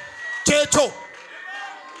 Kyekyo.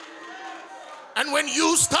 And when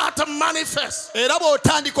you start to manifest era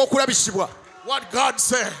bw'otandika okulabisibwa what God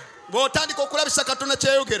said, bw'otandika okulabisa Katonda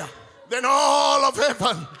kyeyogera, then all of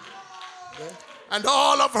heaven and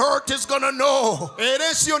all of earth is going to know era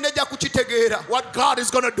ensi yonna ejja kukitegeera what God is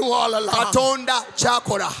going to do all along. Katonda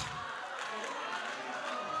kyakola.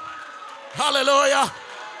 Hallelujah.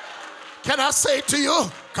 Can I say to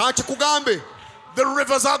you, kankikugambe, the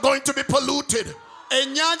rivers are going to be polluted.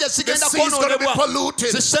 ennyanja The zigenda sea is going to be kwonoonebwa,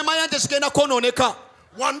 polluted. zisemayanja zigenda kwonooneka.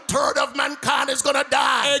 1/3 of mankind is going to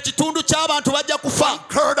die. ekitundu ky'abantu bajja kufa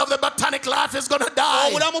 1/3 of the botanic life is going to die.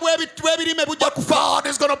 obulamu bw'ebirime bujja But kufa God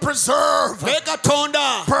is going to preserve naye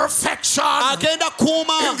katonda perfection agenda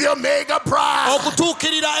kuuma in the Omega bride.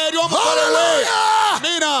 okutuukirira eri omugole we Hallelujah!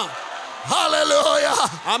 amina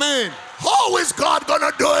Hallelujah! amen How is God going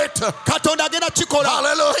to do it? katonda agenda kikola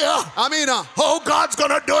Hallelujah! amina How God's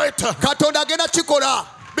going to do it? katonda agenda kikola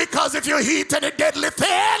Because if you eat any deadly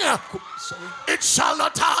thing, it shall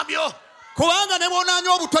not harm you. kubanga ne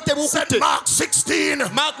bw'onaanywa obutwa Said tebukutte Mark 16.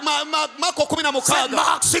 mako 16 Said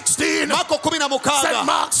Mark 16. mako 16 Said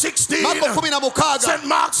Mark 16. mako 16 Said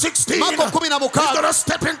Mark 16. Mako He's 16. going to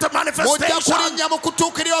step into mujja manifestation. kulinnya mu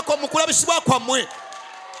kutuukirirwa mu kulabisibwa kwammwe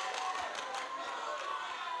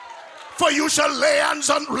For you shall lay hands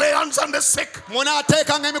on the sick,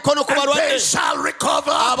 munaateekanga emikono ku and they balwadde shall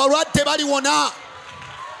recover. abalwadde baliwona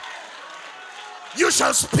You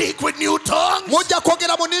shall speak with new tongues. mujja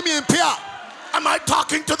kwogera mu nnimi empya Am I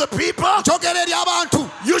talking to the people? njogera eri abantu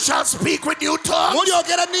You shall speak with new tongues.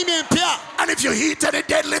 mulyogera nnimi empya And if you eat any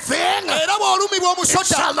deadly thing, era bw'olumibwa it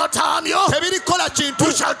omusota shall not harm you. tebirikola kintu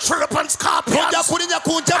You shall tread upon mujja scorpions kulinnya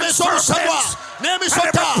ku njaba and ez'omusabwa serpents and every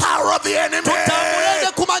n'emisota power of the enemy.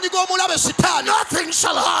 tutambulenge ku manyi g'omulabe sitaani Nothing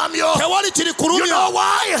shall harm you. tewali kiri You kulumya know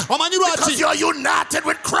why? omanyi Because lwaki you're united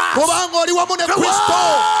with Christ. kubanga oli wamu ne kristo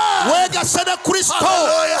weegase ne kristo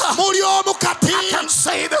Hallelujah. muli omu kati I can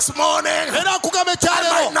say this morning, era nkugamba I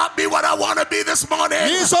ekyaleero might not be what I want to be this morning,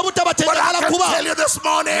 yinza obutaba but I tenjagala can kuba tell you this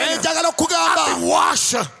morning, naye njagala I've okugamba been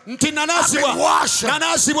washed, nti I've nanaazibwa been washed,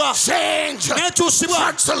 nanaazibwa changed, n'enkyusibwa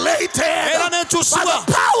translated era by n'enkyusibwa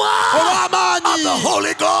the power olw'amaanyi of the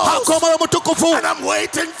Holy Ghost. akomwoyo mutukufu And I'm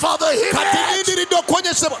waiting for the kati image. nindiridde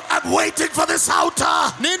okuwonyesebwa I'm waiting for this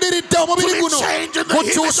altar. nindiridde omubiri To be guno changed in the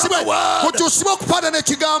image of the word. gukyusibwe okufaanana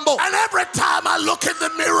ekigambo And every time I look in the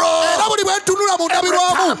era mirror, buli bwe ntunula mu every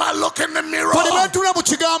ndabirwamu time I look in the mirror, buli bwe ntunula mu I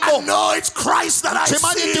kigambo know it's Christ that I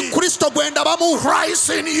kimanyi nti see. kristo gwe ndabamu Christ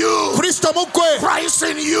in you. kristo mu ggwe Christ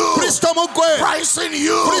in you. kristo mu ggwe Christ in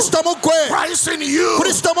you. kristo mu ggwe Christ in you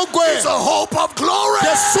kristo mu ggwe is a hope of glory.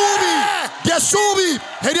 lyessuubi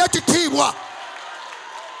ery'ekitiibwa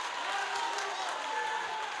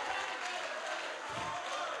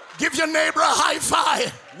Give your neighbor a high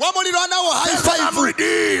five. wamulirwanawo Tell them I'm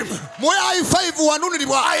redeemed. mwe high five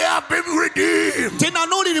wanunulibwa I have been redeemed.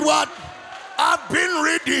 tinanulirwa I've been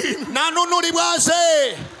redeemed nanunulibwa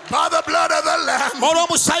nze by the blood of the Lamb.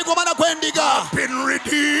 olw'omusaayi gw'omwana gw'endiga I've been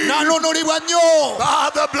redeemed nanunulibwa nnyo by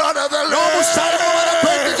the blood of the n'omusaayi gw'omwana Lamb.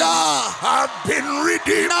 gw'endiga I've been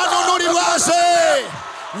redeemed by the nanunulibwa blood of the nze Lamb.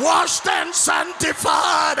 Washed and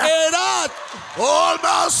sanctified. era All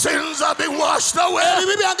my sins have been washed away.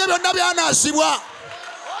 ebibi byange byonna byanaasibwa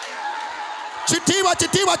kitiibwa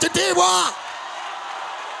kitiibwa kitiibwa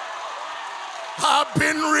I've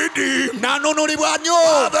been redeemed nanunulibwa by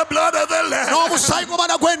nnyo the blood of the Lamb. n'omusaayi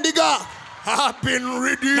gw'omwana gw'endiga I've been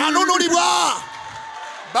redeemed nanunulibwa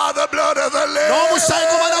by the blood of the Lamb. n'omusaayi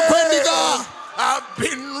gw'omwana gw'endiga I've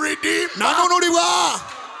been redeemed, nanunulibwa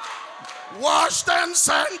washed and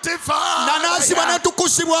sanctified. nanaasibwa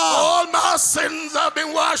n'entukusibwa All my sins have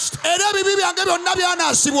been washed. era ebibi byange byonna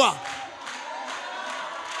byanaasibwa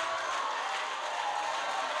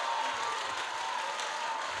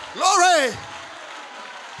glory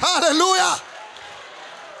hallelujah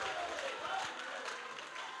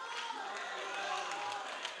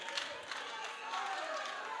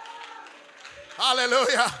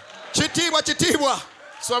Hallelujah. kitiibwa kitiibwa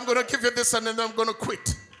So I'm going to give you this and then I'm going to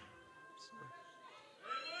quit.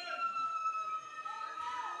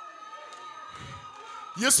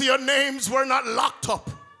 You see, your names were not locked up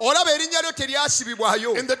olaba erinnya lyo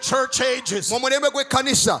teryasibibwayo in the church ages. mu mulembe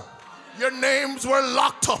gw'ekkanisa Your names were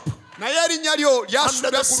locked up naye erinnya lyo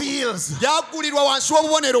under the seals. lyagulirwa wansi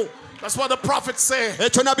w'obubonero That's what the prophet said.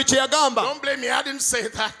 ekyo nabbi kye yagamba Don't blame me, I didn't say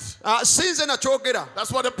that. si nze nakyogera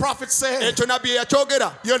That's what the prophet said. ekyo nabbi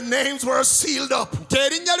yakyogera Your names were sealed up nti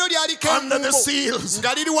erinnya lyo lyaliko under the envumbo seals.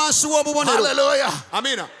 nga liri wansi w'obubonero Hallelujah.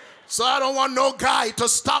 amina So I don't want no guy to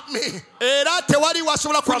stop me era tewali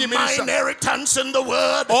wasobola from my kunyimirisa inheritance in the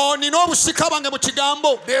word. nina obusika bwange mu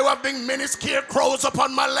kigambo There have been many scarecrows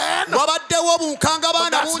upon my land, wabaddewo obunkanga but baana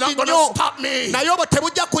that's bungi not going nnyo to stop me. naye obwo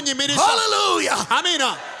tebujja kunyimirisa Hallelujah.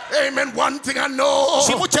 amina Amen. One thing I know,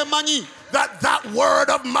 kimu kye mmanyi that word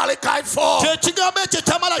of Malachi 4 kyekigambo ekyo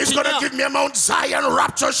ekyamala is going to give me a Mount Zion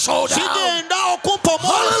rapture showdown. kigenda okumpa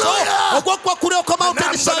omwoleso ogw'okubakkula okomawo And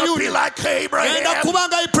I'm k'ebisayuni going to be like genda Abraham.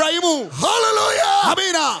 kubanga Ibulayimu. Hallelujah.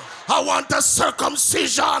 Amina. I want a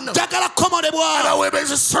circumcision. njagala And kukomolebwa I will be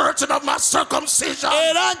certain of my circumcision.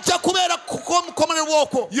 era nja kubeera kukomolebwa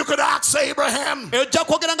okwo. You could ask Abraham, ojja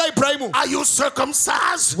kwogera nga Ibulayimu are you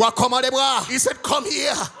circumcised? wakomolebwa. He said, come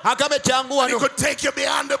here. agambe kyangu And he wano could take you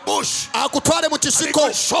behind the bush. akutwale mu And he kisiko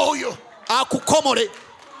could show you akukomole.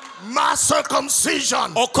 my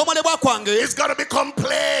circumcision okukomolebwa kwange is going to become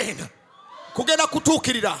plain. kugenda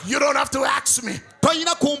kutuukirira. You don't have to ask me.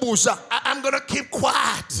 toyina kumbuuza. I'm going to keep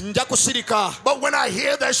quiet. nja kusirika. But when I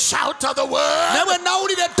hear the shout of the word, naye bwe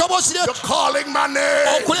nawulira eddoboozi you're calling my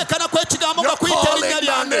name. okulekana kw'ekigambo nga You're kuyita calling erinnya my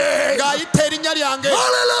lyange name. ng'ayita erinnya lyange.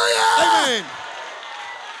 Hallelujah. Amen.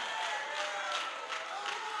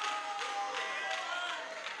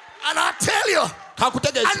 And I tell you,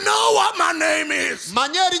 kakutegeeza I know what my name is.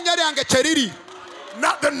 manye erinnya lyange kye riri.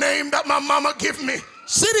 Not the name that my mama gave me.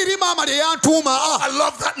 si riri maama lye yantuuma. I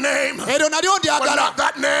love that name. eryo nalyo But ndyagala not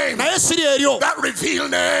that name. naye si eryo. That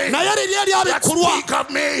revealed name. naye liri That eryabikkulwa. speak of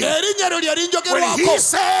me. erinnya eryo lye When linjogerwako. he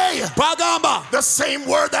say bw'agamba the same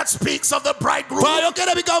word that speaks of the bridegroom.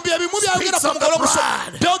 bw'ayogera ebigambo bye bimu byayogera Speaks ku of the mugole omuso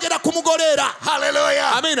bride. byogera ku mugole era.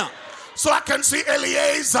 Hallelujah. amina. So I can see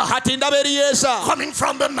Eliezer kati ndaba eriyeesa coming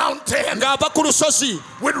from the mountain ng'ava ku lusozi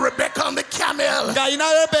with Rebecca on the camel.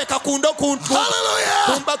 ng'ayina Rebeka ku ndo ku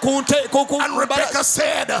Hallelujah. And Rebecca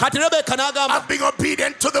said, kati Rebeka n'agamba I've been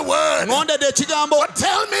obedient to the word. ngondedde ekigambo But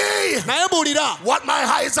tell me naye mbuulira what my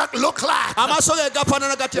Isaac look like. amaaso ge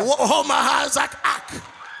gafaanana gatya. How my Isaac act.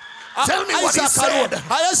 Tell me what he said.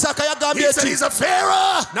 Isaaka yagambye He said eki he's a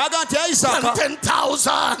Pharaoh n'agamba nti and Isaaka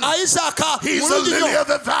 10,000. Isaaka He's a mulungi lily nnyo of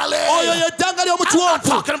the valley. oyo yeddanga I'm not ly'omukiwonvu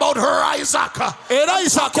talking about her Isaac. era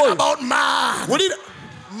Isaaka Talking oyo about man. wulira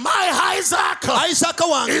My Isaac Isaaka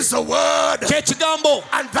wange is the word. kyekigambo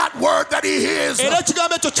And that word that he hears era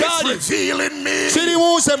ekigambo ekyo is kyali revealing me.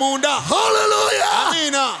 kirimuuze munda. Hallelujah.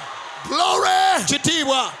 amiina. Glory.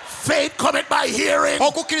 kitiibwa. Faith cometh by hearing.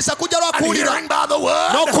 okukkiriza kujja lwa And kuwulira hearing by the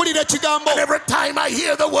word. n'okuwulira ekigambo. And every time I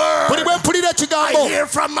hear the buli word, bwe mpulira I ekigambo hear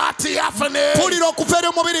from my theophany. mpulira okuva eri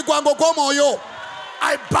omubiri gwange ogw'omwoyo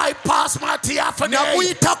I bypass my theophany.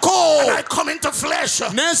 naguyitako And I come into flesh.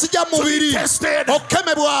 n'enzija mu To be mubiri tested.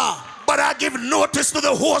 okukemebwa. But I give notice to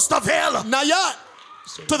the host of hell. naye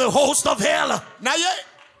To the host of hell. naye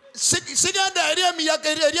sigenda eri emiyaga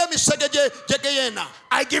eri emisege gye geyeena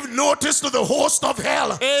I give notice to the host of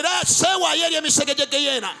hell. era seewaayo eri emisege gye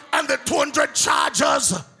geyeena And the 200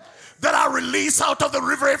 chargers that are released out of the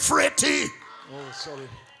river Euphrates.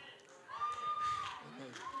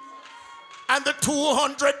 And the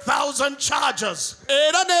 200,000 chargers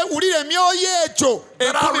era neewulira emyoyo egyo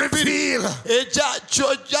that are 2,000 revealed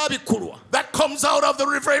egyabikkulwa that comes out of the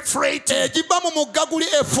river Euphrates egiba mu mugga guli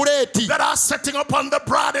Efuleeti that are setting upon the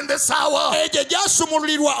bride in this hour. egyo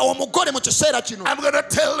gyasumululirwa omugole mu kiseera kino. I'm going to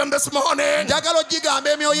tell them this morning, njagala ogigamba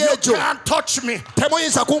emyoyo you egyo can't touch me.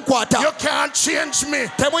 temuyinza kunkwata You can't change me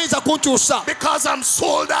temuyinza kunkyusa because I'm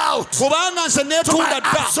sold out kubanga nze to my neetunda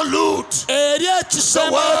dda absolute. eri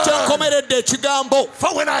ekisembayo kyenkomeredde ekigambo.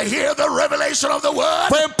 For when I hear the revelation of the word,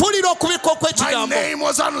 bwe mpulira okubika my okw'ekigambo name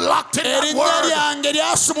was unlocked in that erinnya word. lyange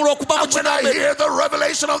lyasumulwa okuva mu And when I kigambo. hear the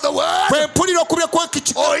revelation of the bwe word, mpulira okubika oh,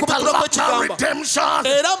 it okubikula unlocked my kw'ekigambo redemption.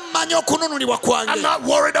 era mmanyi okununulibwa I'm kwange. not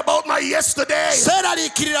worried about my yesterday.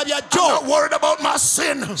 seeraliikirira I'm byajjo not worried about my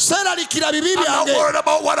sin. seeraliikira bibi I'm not byange worried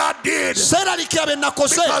about what I did. seeraliikira bye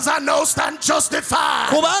nakose Because I know stand justified.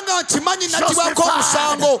 kubanga nkimanyi nattibwako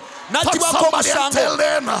omusango Touch nattibwako somebody and omusango. tell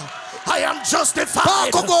them, I am justified.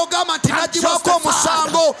 paako g'ogamba nti nattibwako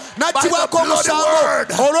omusango nattibwako by the bloody omusango word.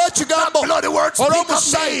 olw'ekigambo That bloody word speak of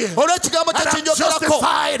olw'omusaayi me. olw'ekigambo And I'm kyekinjogerako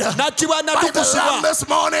justified nattibwa by the Lamb natukusibwa this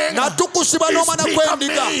morning. natukusibwa He n'omwana speak of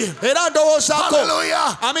gw'endiga me. era ndowoozaako.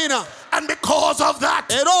 Hallelujah. amiina. And because of that,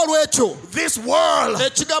 era olw'ekyo this world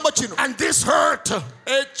ekigambo kino and this hurt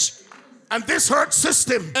and this hurt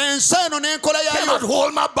system ensi eno n'enkola cannot yaayo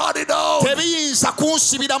hold my body down. tebiyinza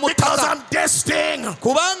kunsibira mu Because ttaka I'm destined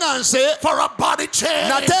kubanga nze for a body change.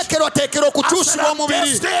 nateekerwateekera I said okukyusibwa I'm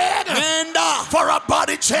omubiri destined ngenda for a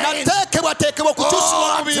body change. nateekebwateekebwa okukyusibwa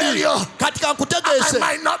Oh, I tell omubiri. you, kati I kankutegeeze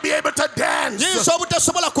might not be able to dance nyinza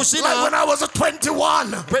obutasobola like kusina when I was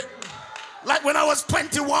 21. Like when I was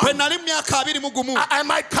 21. bwe nali mu myaka 21 I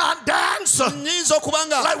might can't dance. nyinza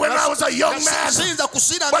okubanga Like when I was a young man. siyinza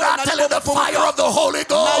kusina But I tell you, the fire of the Holy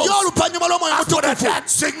naye Ghost oluvannyuma lw'omwoyo has put a mutukufu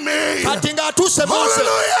dancing me. kati ng'atuuse munsi.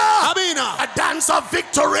 Hallelujah. amiina. A dance of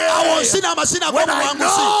victory. awo nsina amasina When I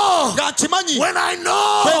ag'obuwanguzi know, nga nkimanyi when I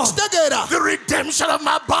know bwe nkitegeera the redemption of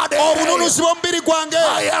my body obununuzi bw'omubiri gwange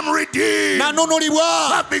I am redeemed. nanunulibwa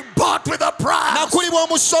I've been bought with a price. nakulibwa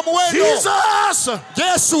omusa omuwendo Jesus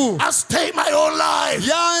Yesu has taken my whole life.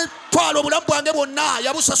 yatwala obulamu bwange bwonna If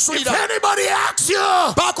yabusasulira anybody asks you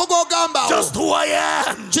baako g'ogambawo just who I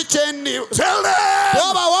am, kikyendi tell them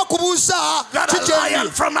bwaba wakubuuza that a lion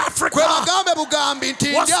kikyendi from kwe Africa bagambe bugambi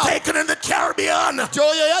nti was ndya taken in the Caribbean,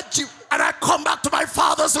 gyoyo yaki and I come back to my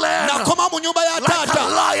father's land nakoma mu nyumba ya like a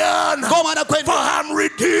taata lion. ng'omwana For gw'endi I'm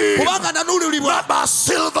redeemed, kubanga nanululibwa not by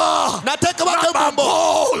silver, nateekebwako not by ebumbo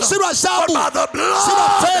gold, si lwa but zaabu by the si lwa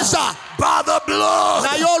blood, feeza by the blood,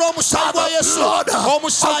 naye olw'omusaayi gwa by the yesu blood of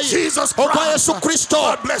omusaayi Jesus ogwa Christ. yesu kristo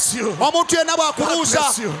God bless you. omuntu yenna bw'akubuuza God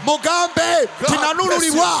bless you. mugambe ti God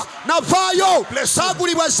nanululibwa navaayo bless you.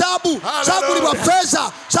 saagulibwa zaabu Hallelujah. saagulibwa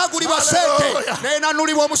feeza saagulibwa sente Hallelujah. naye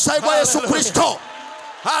nanulibwa omusaayi gwa yesu Hallelujah. kristo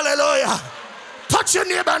Hallelujah. Touch your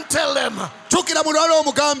neighbor and tell them, kyukira mu lwala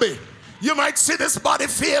omugambe you might see this body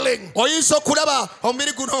feeling, oyinza okulaba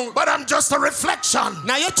omubiri guno but I'm just a reflection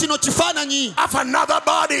naye kino kifaananyi of another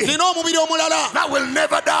body nina omubiri omulala that will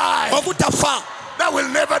never die. ogutafa That will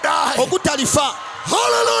never die. ogutalifa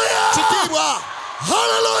Hallelujah. kitiibwa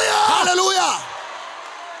Hallelujah. haleluya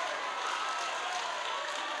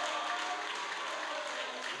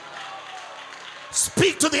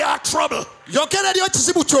Speak to the heart trouble. yogera eri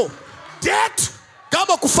ekizibu kyo Death,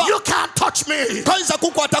 gamba okufa you can't touch me toyinza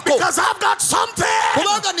kunkwatako because I've got something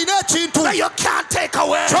kubanga nina ekintu that you can't take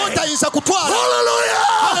away. kyotayinza kutwala Hallelujah.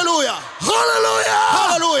 haleluya Hallelujah.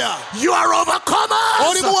 haleluya You are overcomers.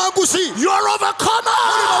 oli muwanguzi You are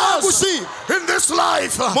overcomers muwanguzi in this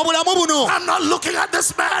life. mu bulamu buno I'm not looking at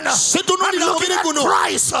this man. I'm situnulira looking mubiri at guno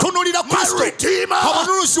Christ, tunulira my kristo Redeemer.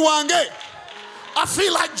 omununuzi wange I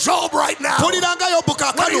feel like Job right now. tuliranga yobu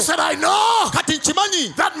When he kaakano said, I know kati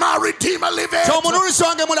nkimanyi that my Redeemer liveth, kyomununuzi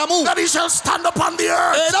wange mulamu that he shall stand upon the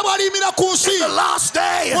earth era bw'aliyimira ku nsi the last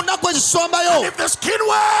day. mu nnaku ezisombayo If the skin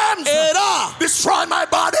worms era destroy my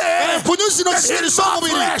body, empunyu zino then zisirisa in my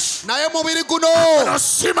omubiri flesh, naye mubiri guno I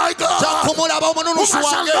see my God, kyakumulaba whom omununuzi I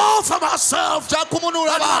shall wange know for myself, and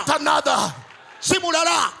kyakumunulaba not another. si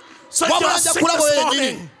mulala So if you wabula are nja sick kulaba this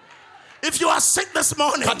wenyini morning, if you are sick this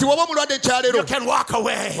morning, kati woba omulwadde you ekyaleero can walk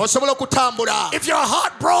away. osobola okutambula If you're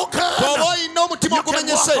heartbroken, bw'oba olina omutima you can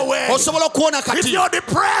ogumenyese walk away. osobola okuwona if kati you're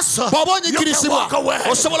depressed, bw'oba you can onyikirizibwa walk away.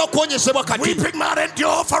 osobola okuwonyezebwa kati Weeping might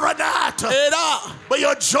endure for a night, era but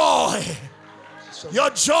your joy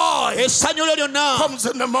essanyu lyo lyonna comes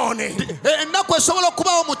in the morning. ennaku esobola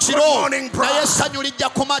okubaawo mu kiro Good morning, bride. naye essanyu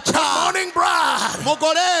lijja ku makya Morning bride,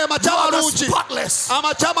 mugole makya you are the malungi spotless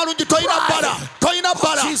amakya malungi toyina bbala toyina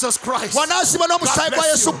bbala Jesus Christ. wanaasiba n'omusaayi God gwa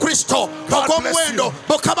bless yesu you. kristo God ogw'omuwendo bless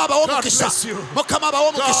mukama abawo God omukisa bless you. mukama abawo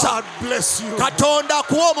omukisa God bless you. katonda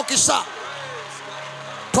akuwa omukisa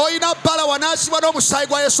toyina bbala wanaasibwa n'omusaayi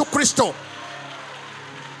gwa yesu kristo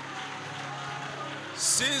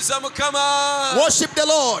Sinza Mukama. worship the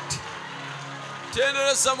lord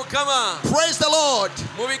Tendereza Mukama. praise the lord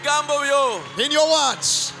Mu bigambo byo. in your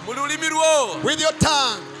words Mu lulimi lwo. with your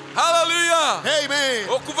tongue Hallelujah. amen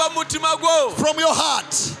Okuva mu mutima gwo. from your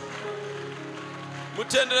heart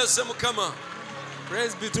Mutendereze Mukama.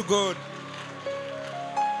 Praise be to God.